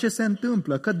vedea ce se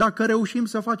întâmplă, că dacă reușim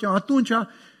să facem, atunci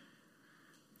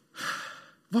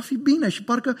va fi bine și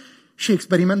parcă și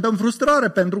experimentăm frustrare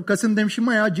pentru că suntem și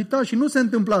mai agitați și nu se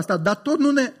întâmplă asta, dar tot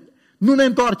nu ne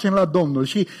întoarcem la Domnul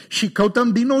și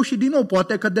căutăm din nou și din nou,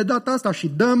 poate că de data asta și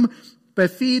dăm pe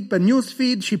feed, pe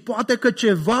newsfeed și poate că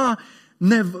ceva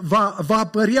ne va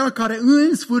apărea care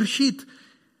în sfârșit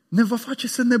ne va face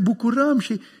să ne bucurăm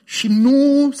și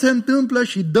nu se întâmplă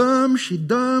și dăm și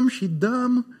dăm și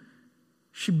dăm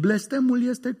și blestemul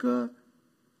este că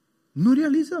nu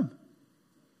realizăm.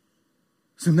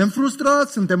 Suntem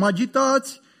frustrați, suntem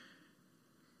agitați,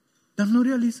 dar nu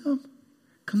realizăm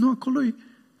că nu acolo e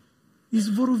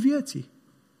izvorul vieții.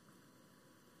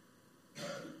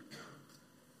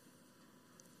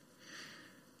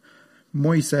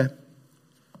 Moise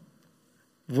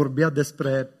vorbea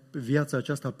despre viața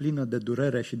aceasta plină de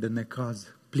durere și de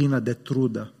necaz, plină de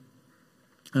trudă.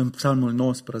 În Psalmul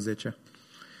 19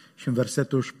 și în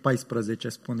versetul 14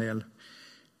 spune el: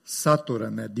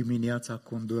 satură-ne dimineața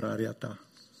cu îndurarea ta,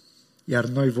 iar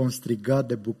noi vom striga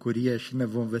de bucurie și ne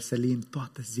vom veseli în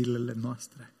toate zilele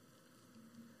noastre.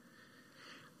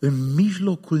 În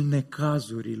mijlocul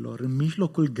necazurilor, în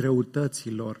mijlocul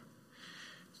greutăților,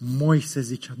 Moise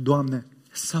zicea: Doamne,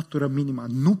 satură minima,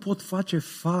 nu pot face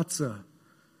față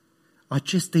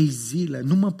acestei zile,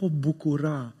 nu mă pot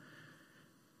bucura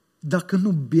dacă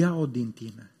nu beau din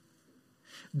tine,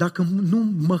 dacă nu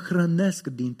mă hrănesc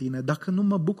din tine, dacă nu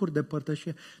mă bucur de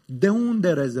părtășie. De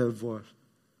unde rezervor?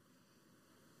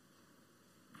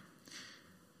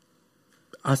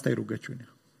 Asta e rugăciunea.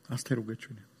 Asta e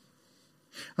rugăciunea.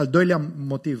 Al doilea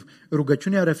motiv,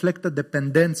 rugăciunea reflectă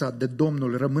dependența de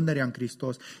Domnul, rămânerea în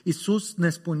Hristos. Iisus ne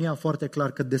spunea foarte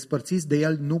clar că despărțiți de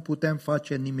El nu putem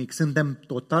face nimic. Suntem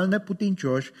total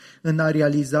neputincioși în a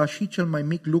realiza și cel mai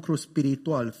mic lucru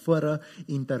spiritual, fără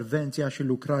intervenția și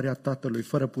lucrarea Tatălui,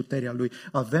 fără puterea Lui.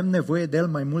 Avem nevoie de El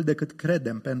mai mult decât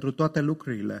credem pentru toate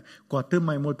lucrurile, cu atât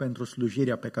mai mult pentru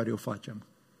slujirea pe care o facem.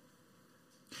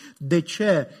 De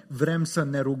ce vrem să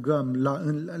ne rugăm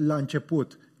la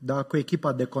început? Da, cu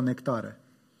echipa de conectare.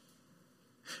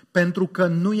 Pentru că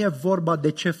nu e vorba de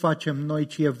ce facem noi,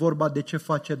 ci e vorba de ce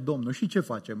face Domnul. Și ce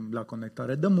facem la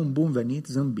conectare? Dăm un bun venit,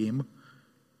 zâmbim,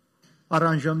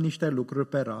 aranjăm niște lucruri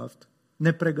pe raft,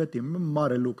 ne pregătim,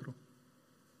 mare lucru.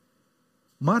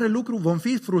 Mare lucru, vom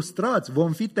fi frustrați,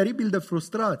 vom fi teribil de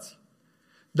frustrați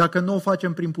dacă nu o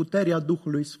facem prin puterea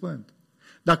Duhului Sfânt.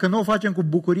 Dacă nu o facem cu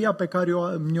bucuria pe care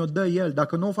ne-o dă El,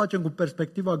 dacă nu o facem cu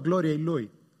perspectiva gloriei Lui.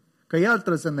 Că iar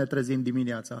trebuie să ne trezim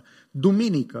dimineața,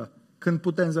 duminică, când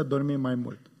putem să dormim mai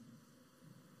mult.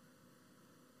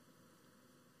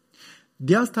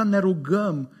 De asta ne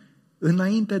rugăm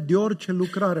înainte de orice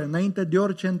lucrare, înainte de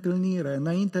orice întâlnire,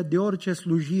 înainte de orice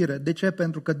slujire. De ce?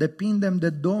 Pentru că depindem de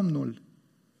Domnul.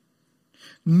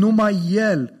 Numai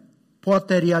El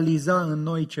poate realiza în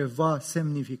noi ceva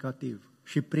semnificativ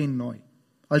și prin noi.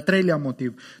 Al treilea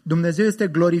motiv, Dumnezeu este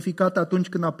glorificat atunci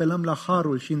când apelăm la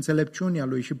harul și înțelepciunea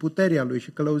Lui și puterea Lui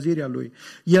și călăuzirea Lui.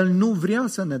 El nu vrea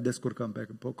să ne descurcăm pe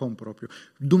cont propriu.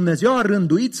 Dumnezeu a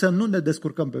rânduit să nu ne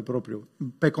descurcăm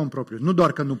pe cont propriu. Nu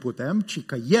doar că nu putem, ci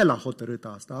că El a hotărât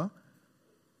asta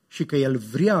și că El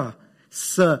vrea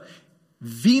să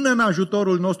vină în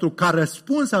ajutorul nostru ca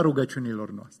răspuns a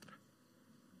rugăciunilor noastre.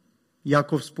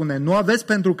 Iacov spune: nu aveți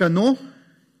pentru că nu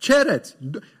cereți.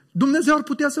 Dumnezeu ar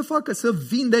putea să facă, să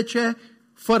vindece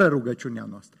fără rugăciunea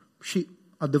noastră. Și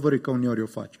adevărul că uneori o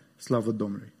face, slavă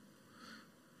Domnului.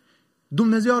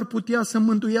 Dumnezeu ar putea să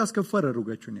mântuiască fără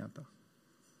rugăciunea ta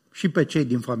și pe cei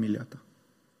din familia ta.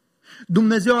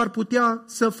 Dumnezeu ar putea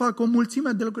să facă o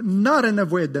mulțime de lucruri, n-are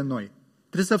nevoie de noi.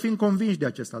 Trebuie să fim convinși de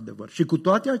acest adevăr. Și cu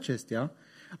toate acestea,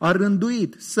 a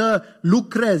rânduit să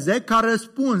lucreze ca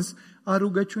răspuns a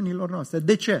rugăciunilor noastre.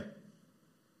 De ce?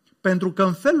 Pentru că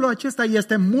în felul acesta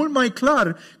este mult mai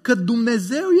clar că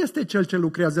Dumnezeu este Cel ce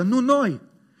lucrează, nu noi.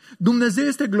 Dumnezeu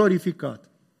este glorificat.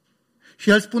 Și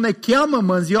El spune,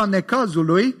 cheamă-mă în ziua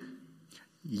necazului,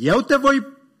 eu te voi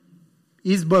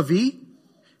izbăvi,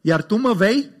 iar tu mă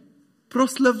vei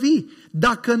proslăvi.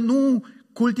 Dacă nu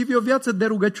cultivi o viață de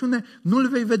rugăciune, nu-L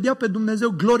vei vedea pe Dumnezeu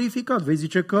glorificat. Vei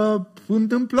zice că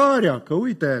întâmplarea, că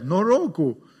uite,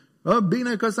 norocul,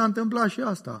 bine că s-a întâmplat și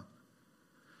asta.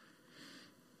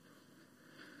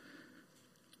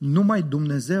 Numai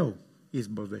Dumnezeu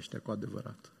izbăvește cu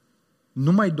adevărat.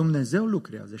 Numai Dumnezeu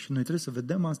lucrează și noi trebuie să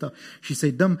vedem asta și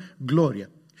să-i dăm glorie.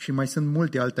 Și mai sunt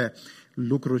multe alte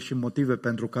lucruri și motive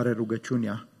pentru care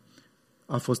rugăciunea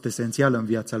a fost esențială în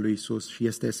viața lui Isus și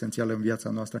este esențială în viața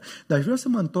noastră. Dar vreau să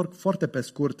mă întorc foarte pe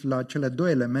scurt la cele două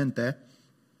elemente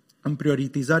în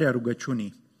prioritizarea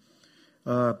rugăciunii.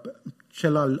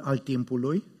 Cel al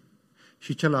timpului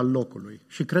și cel al locului.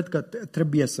 Și cred că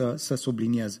trebuie să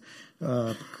subliniez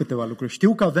câteva lucruri.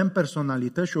 Știu că avem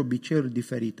personalități și obiceiuri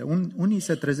diferite. Unii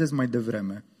se trezesc mai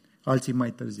devreme, alții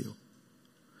mai târziu.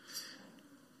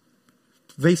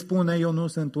 Vei spune, eu nu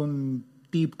sunt un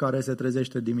tip care se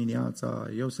trezește dimineața,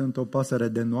 eu sunt o pasăre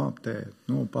de noapte,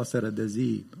 nu o pasăre de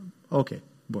zi. Ok,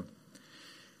 bun.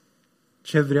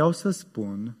 Ce vreau să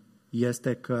spun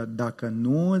este că dacă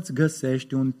nu îți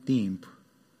găsești un timp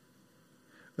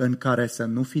în care să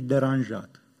nu fii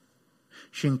deranjat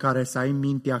și în care să ai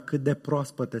mintea cât de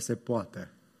proaspătă se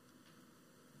poate,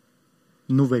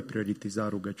 nu vei prioritiza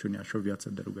rugăciunea și o viață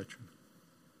de rugăciune.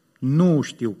 Nu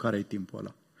știu care e timpul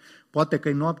ăla. Poate că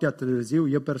e noaptea târziu,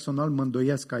 eu personal mă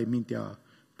îndoiesc că ai mintea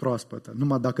proaspătă.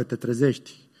 Numai dacă te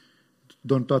trezești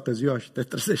dormi toată ziua și te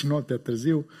trezești noaptea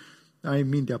târziu, ai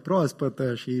mintea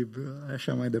proaspătă și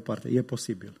așa mai departe. E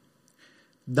posibil.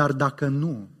 Dar dacă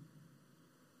nu,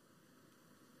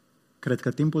 cred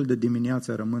că timpul de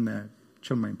dimineață rămâne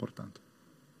cel mai important.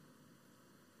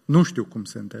 Nu știu cum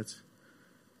sunteți,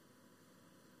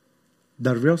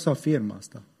 dar vreau să afirm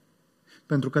asta.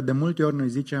 Pentru că de multe ori noi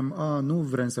zicem, nu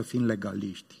vrem să fim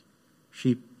legaliști.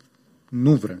 Și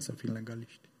nu vrem să fim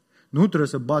legaliști. Nu trebuie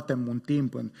să batem un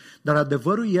timp. Dar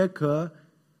adevărul e că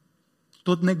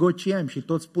tot negociem și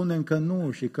tot spunem că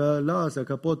nu și că lasă,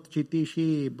 că pot citi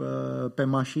și pe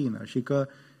mașină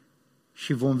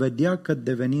și vom vedea că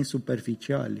devenim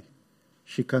superficiali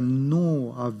și că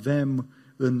nu avem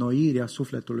înnoirea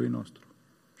sufletului nostru.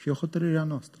 Și e o hotărâre a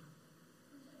noastră.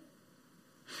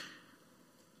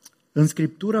 În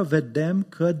Scriptură vedem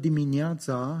că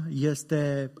dimineața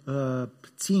este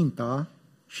ținta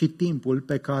și timpul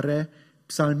pe care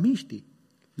psalmiștii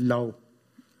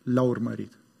l-au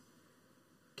urmărit.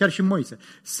 Chiar și Moise.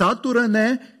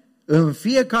 Satură-ne în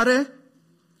fiecare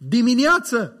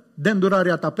dimineață de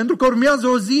îndurarea ta, pentru că urmează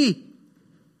o zi.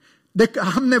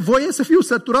 Am nevoie să fiu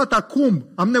săturat acum,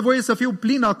 am nevoie să fiu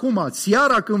plin acum,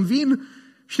 seara când vin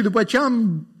și după ce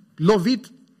am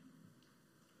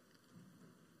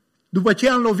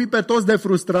lovit pe toți de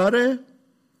frustrare,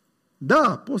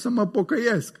 da, pot să mă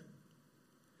pocăiesc.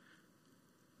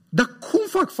 Dar cum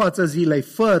fac față zilei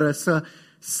fără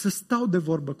să stau de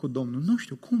vorbă cu Domnul? Nu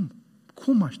știu, cum?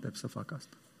 Cum aștept să fac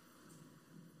asta?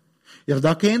 Iar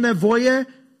dacă e nevoie,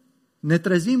 ne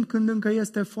trezim când încă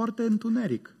este foarte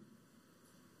întuneric.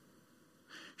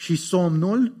 Și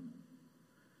somnul,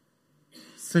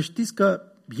 să știți că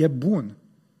e bun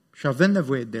și avem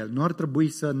nevoie de el. Nu ar trebui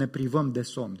să ne privăm de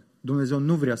somn. Dumnezeu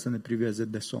nu vrea să ne priveze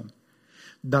de somn.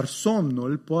 Dar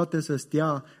somnul poate să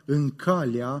stea în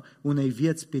calea unei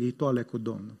vieți spirituale cu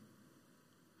Domnul.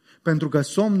 Pentru că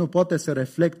somnul poate să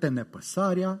reflecte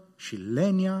nepăsarea și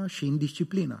lenia și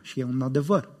indisciplina. Și e un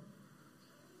adevăr.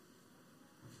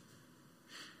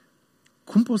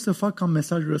 Cum pot să fac ca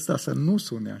mesajul ăsta să nu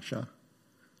sune așa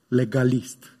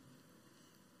legalist?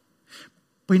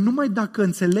 Păi numai dacă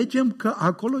înțelegem că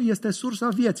acolo este sursa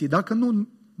vieții. Dacă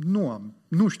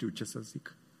nu știu ce să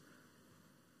zic.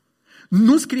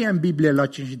 Nu scrie în Biblie la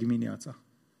 5 dimineața.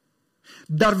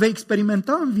 Dar vei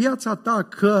experimenta în viața ta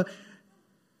că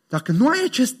dacă nu ai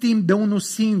acest timp de unul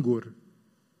singur,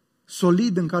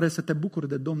 solid în care să te bucuri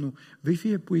de Domnul, vei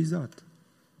fi epuizat.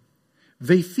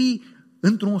 Vei fi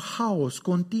într-un haos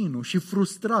continuu și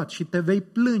frustrat și te vei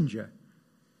plânge.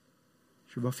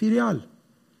 Și va fi real.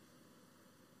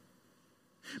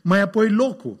 Mai apoi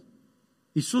locul.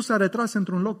 Iisus a retras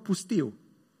într-un loc pustiu.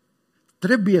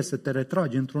 Trebuie să te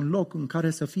retragi într-un loc în care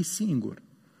să fii singur.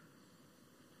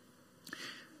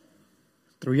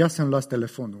 Trebuia să-mi las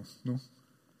telefonul, nu?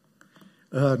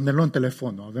 Ne luăm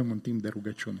telefonul, avem un timp de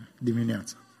rugăciune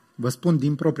dimineața. Vă spun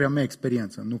din propria mea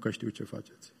experiență, nu că știu ce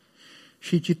faceți.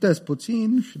 Și citesc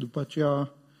puțin și după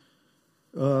aceea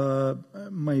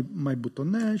mai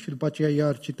butonez și după aceea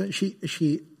iar citesc.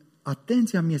 Și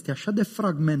atenția mea este așa de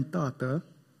fragmentată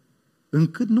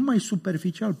încât numai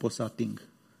superficial pot să ating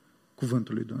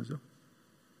cuvântul lui Dumnezeu.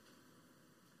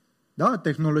 Da,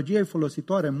 tehnologia e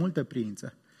folositoare în multe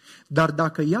privințe. Dar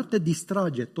dacă ea te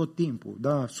distrage tot timpul,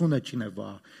 da, sună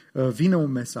cineva, vine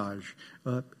un mesaj,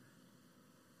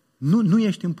 nu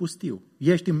ești în pustiu.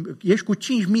 Ești cu 5.000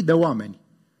 de oameni.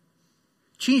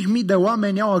 5.000 de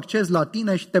oameni au acces la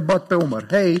tine și te bat pe umăr.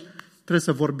 Hei, trebuie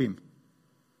să vorbim.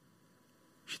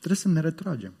 Și trebuie să ne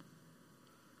retragem.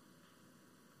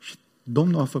 Și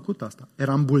Domnul a făcut asta.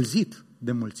 Era îmbulzit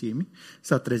de mulțimi,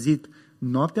 s-a trezit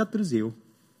noaptea târziu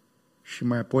și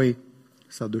mai apoi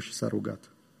s-a dus și s-a rugat.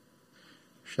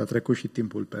 Și a trecut și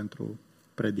timpul pentru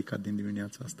predica din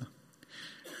dimineața asta.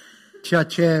 Ceea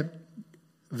ce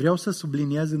vreau să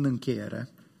subliniez în încheiere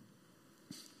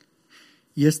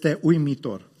este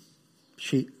uimitor.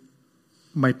 Și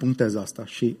mai punctez asta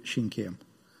și încheiem.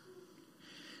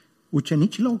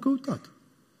 Ucenicii l-au căutat.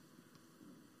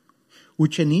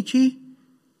 Ucenicii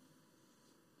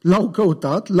l-au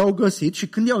căutat, l-au găsit și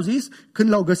când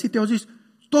l-au găsit, i-au zis,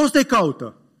 toți te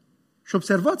caută. Și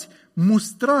observați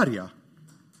mustrarea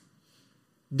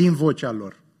din vocea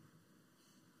lor.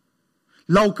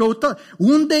 L-au căutat.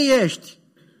 Unde ești?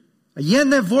 E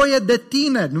nevoie de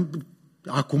tine.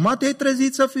 Acum te-ai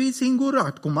trezit să fii singur.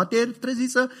 Acum te-ai trezit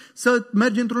să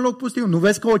mergi într-un loc pustiu. Nu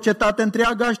vezi că o cetate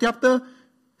întreagă așteaptă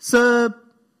să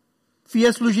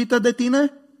fie slujită de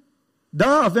tine?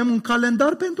 Da, avem un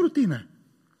calendar pentru tine.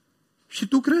 Și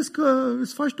tu crezi că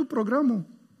îți faci tu programul?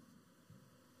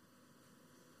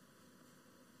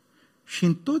 Și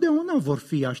întotdeauna vor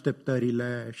fi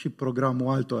așteptările și programul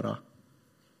altora.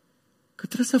 Că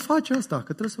trebuie să faci asta, că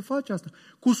trebuie să faci asta.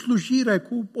 Cu slujire,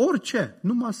 cu orice.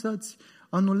 Numai să-ți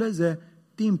anuleze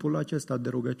timpul acesta de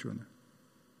rugăciune.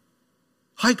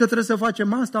 Hai că trebuie să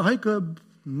facem asta, hai că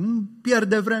nu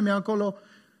pierde vremea acolo.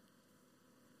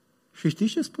 Și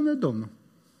știți ce spune Domnul?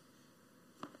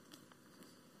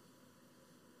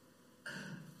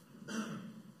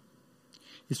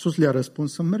 Iisus le-a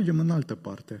răspuns să mergem în altă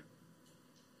parte,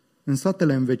 în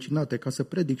satele învecinate, ca să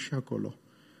predic și acolo,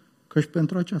 căci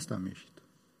pentru aceasta am ieșit.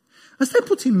 Asta e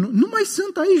puțin, nu mai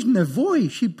sunt aici nevoi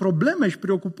și probleme și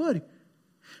preocupări.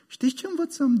 Știți ce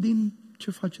învățăm din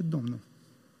ce face Domnul?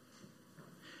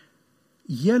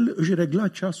 El își regla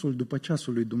ceasul după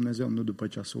ceasul lui Dumnezeu, nu după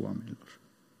ceasul oamenilor.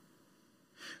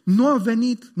 Nu a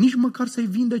venit nici măcar să-i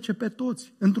vindece pe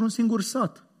toți într-un singur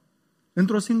sat,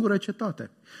 într-o singură cetate.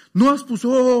 Nu a spus,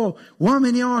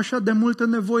 oamenii au așa de multă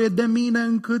nevoie de mine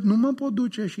încât nu mă pot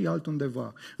duce și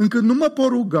altundeva, încât nu mă pot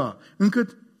ruga,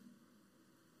 încât...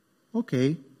 Ok,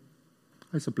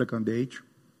 hai să plecăm de aici.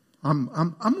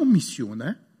 Am o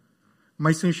misiune,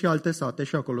 mai sunt și alte sate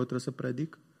și acolo trebuie să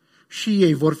predic. Și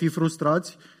ei vor fi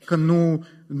frustrați că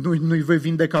nu-i voi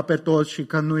vindeca pe toți și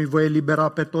că nu-i voi elibera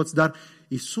pe toți, dar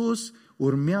Iisus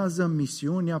urmează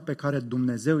misiunea pe care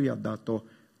Dumnezeu i-a dat-o,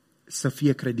 să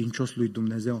fie credincios lui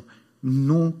Dumnezeu,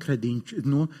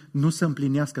 nu să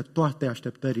împlinească toate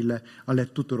așteptările ale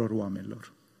tuturor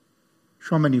oamenilor.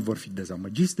 Și oamenii vor fi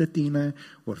dezamăgiți de tine,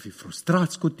 vor fi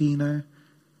frustrați cu tine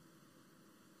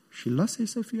și lasă-i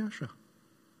să fie așa.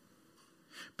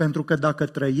 Pentru că dacă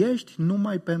trăiești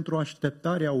numai pentru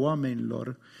așteptarea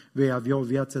oamenilor, vei avea o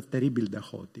viață teribil de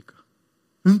haotică.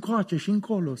 Încoace și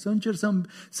încolo, să încerci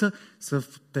să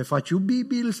te faci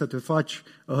iubibil, să te faci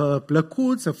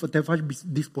plăcut, să te faci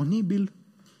disponibil.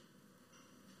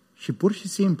 Și pur și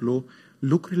simplu,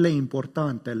 lucrurile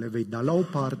importante le vei da la o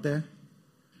parte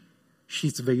și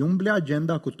îți vei umple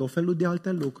agenda cu tot felul de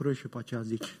alte lucruri și după aceea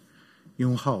zici, e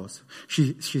un haos.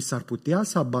 Și s-ar putea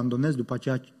să abandonezi după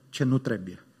aceea ce nu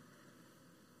trebuie.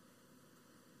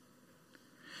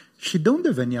 Și de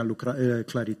unde venea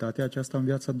claritatea aceasta în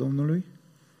viața Domnului?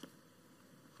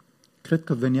 Cred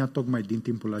că venea tocmai din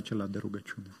timpul acela de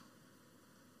rugăciune.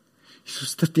 Iisus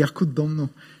stătea cu Domnul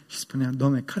și spunea,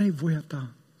 Doamne, care e voia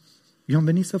Ta? Eu am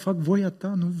venit să fac voia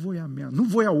Ta, nu voia mea, nu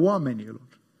voia oamenilor,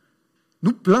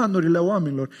 nu planurile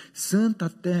oamenilor. Sunt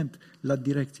atent la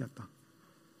direcția Ta.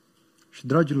 Și,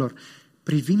 dragilor,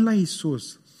 privind la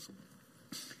Iisus,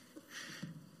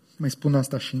 mai spun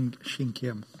asta și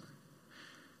încheiem.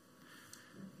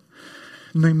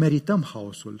 Noi merităm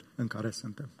haosul în care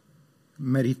suntem.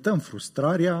 Merităm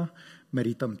frustrarea,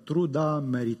 merităm truda,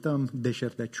 merităm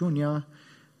deșertăciunea,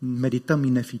 merităm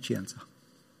ineficiența.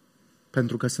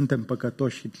 Pentru că suntem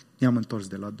păcătoși și ne-am întors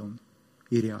de la Domnul.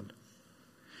 E real.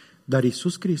 Dar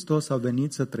Iisus Hristos a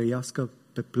venit să trăiască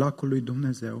pe placul lui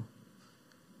Dumnezeu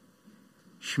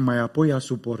și mai apoi a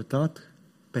suportat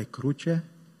pe cruce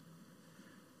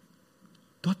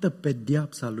toată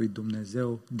pedeapsa lui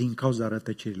Dumnezeu din cauza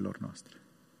rătăcirilor noastre.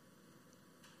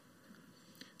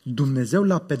 Dumnezeu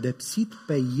l-a pedepsit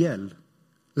pe El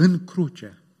în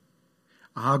cruce.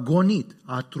 A agonit,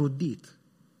 a trudit.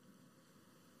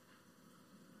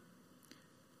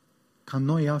 Ca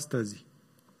noi astăzi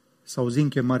să auzim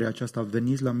chemarea aceasta,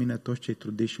 veniți la mine toți cei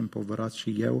trudiți și împovărați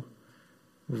și eu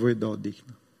vă voi da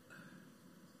odihnă.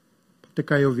 Poate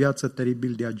că ai o viață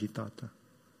teribil de agitată,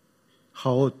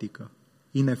 haotică,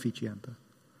 ineficientă.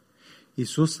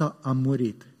 Iisus a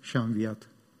murit și a înviat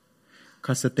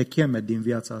ca să te cheme din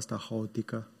viața asta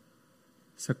haotică,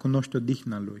 să cunoști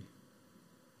odihna Lui.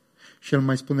 Și El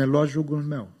mai spune, luați jugul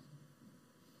meu.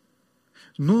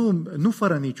 Nu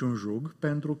fără niciun jug,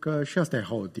 pentru că și asta e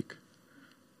haotic.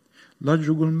 Luați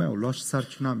jugul meu, luați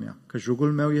sarcina mea, că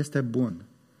jugul meu este bun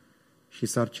și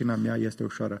sarcina mea este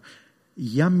ușoară.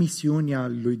 Ia misiunea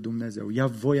lui Dumnezeu, ia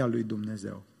voia lui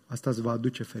Dumnezeu. Asta îți va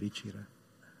aduce fericire.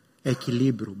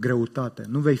 Echilibru, greutate.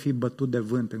 Nu vei fi bătut de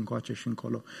vânt încoace și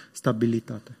încolo.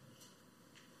 Stabilitate.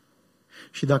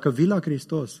 Și dacă vii la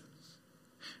Hristos,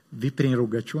 vii prin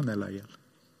rugăciune la El.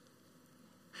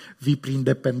 Vii prin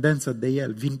dependență de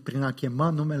El. Vii prin a chema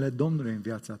numele Domnului în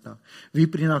viața ta. Vii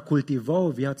prin a cultiva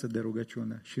o viață de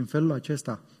rugăciune. Și în felul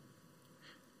acesta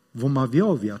vom avea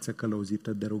o viață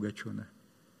călăuzită de rugăciune.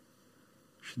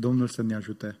 Și Domnul să ne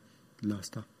ajute la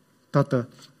asta. Tată,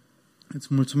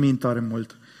 îți mulțumim tare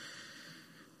mult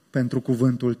pentru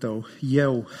cuvântul Tău.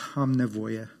 Eu am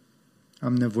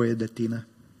nevoie de Tine.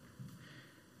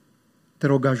 Te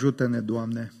rog, ajută-ne,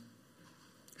 Doamne,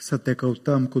 să Te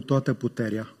căutăm cu toată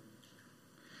puterea,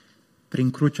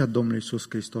 prin crucea Domnului Iisus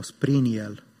Hristos, prin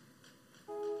El.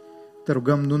 Te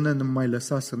rugăm, nu ne mai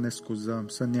lăsa să ne scuzăm,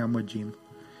 să ne amăgim.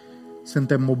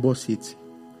 Suntem obosiți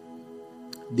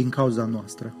din cauza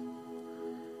noastră.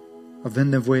 Avem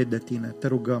nevoie de Tine. Te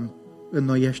rugăm,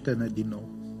 înnoiește-ne din nou,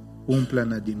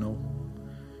 umple-ne din nou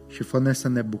și fă-ne să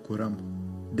ne bucurăm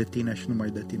de Tine și numai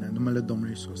de Tine. În numele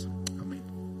Domnului Iisus.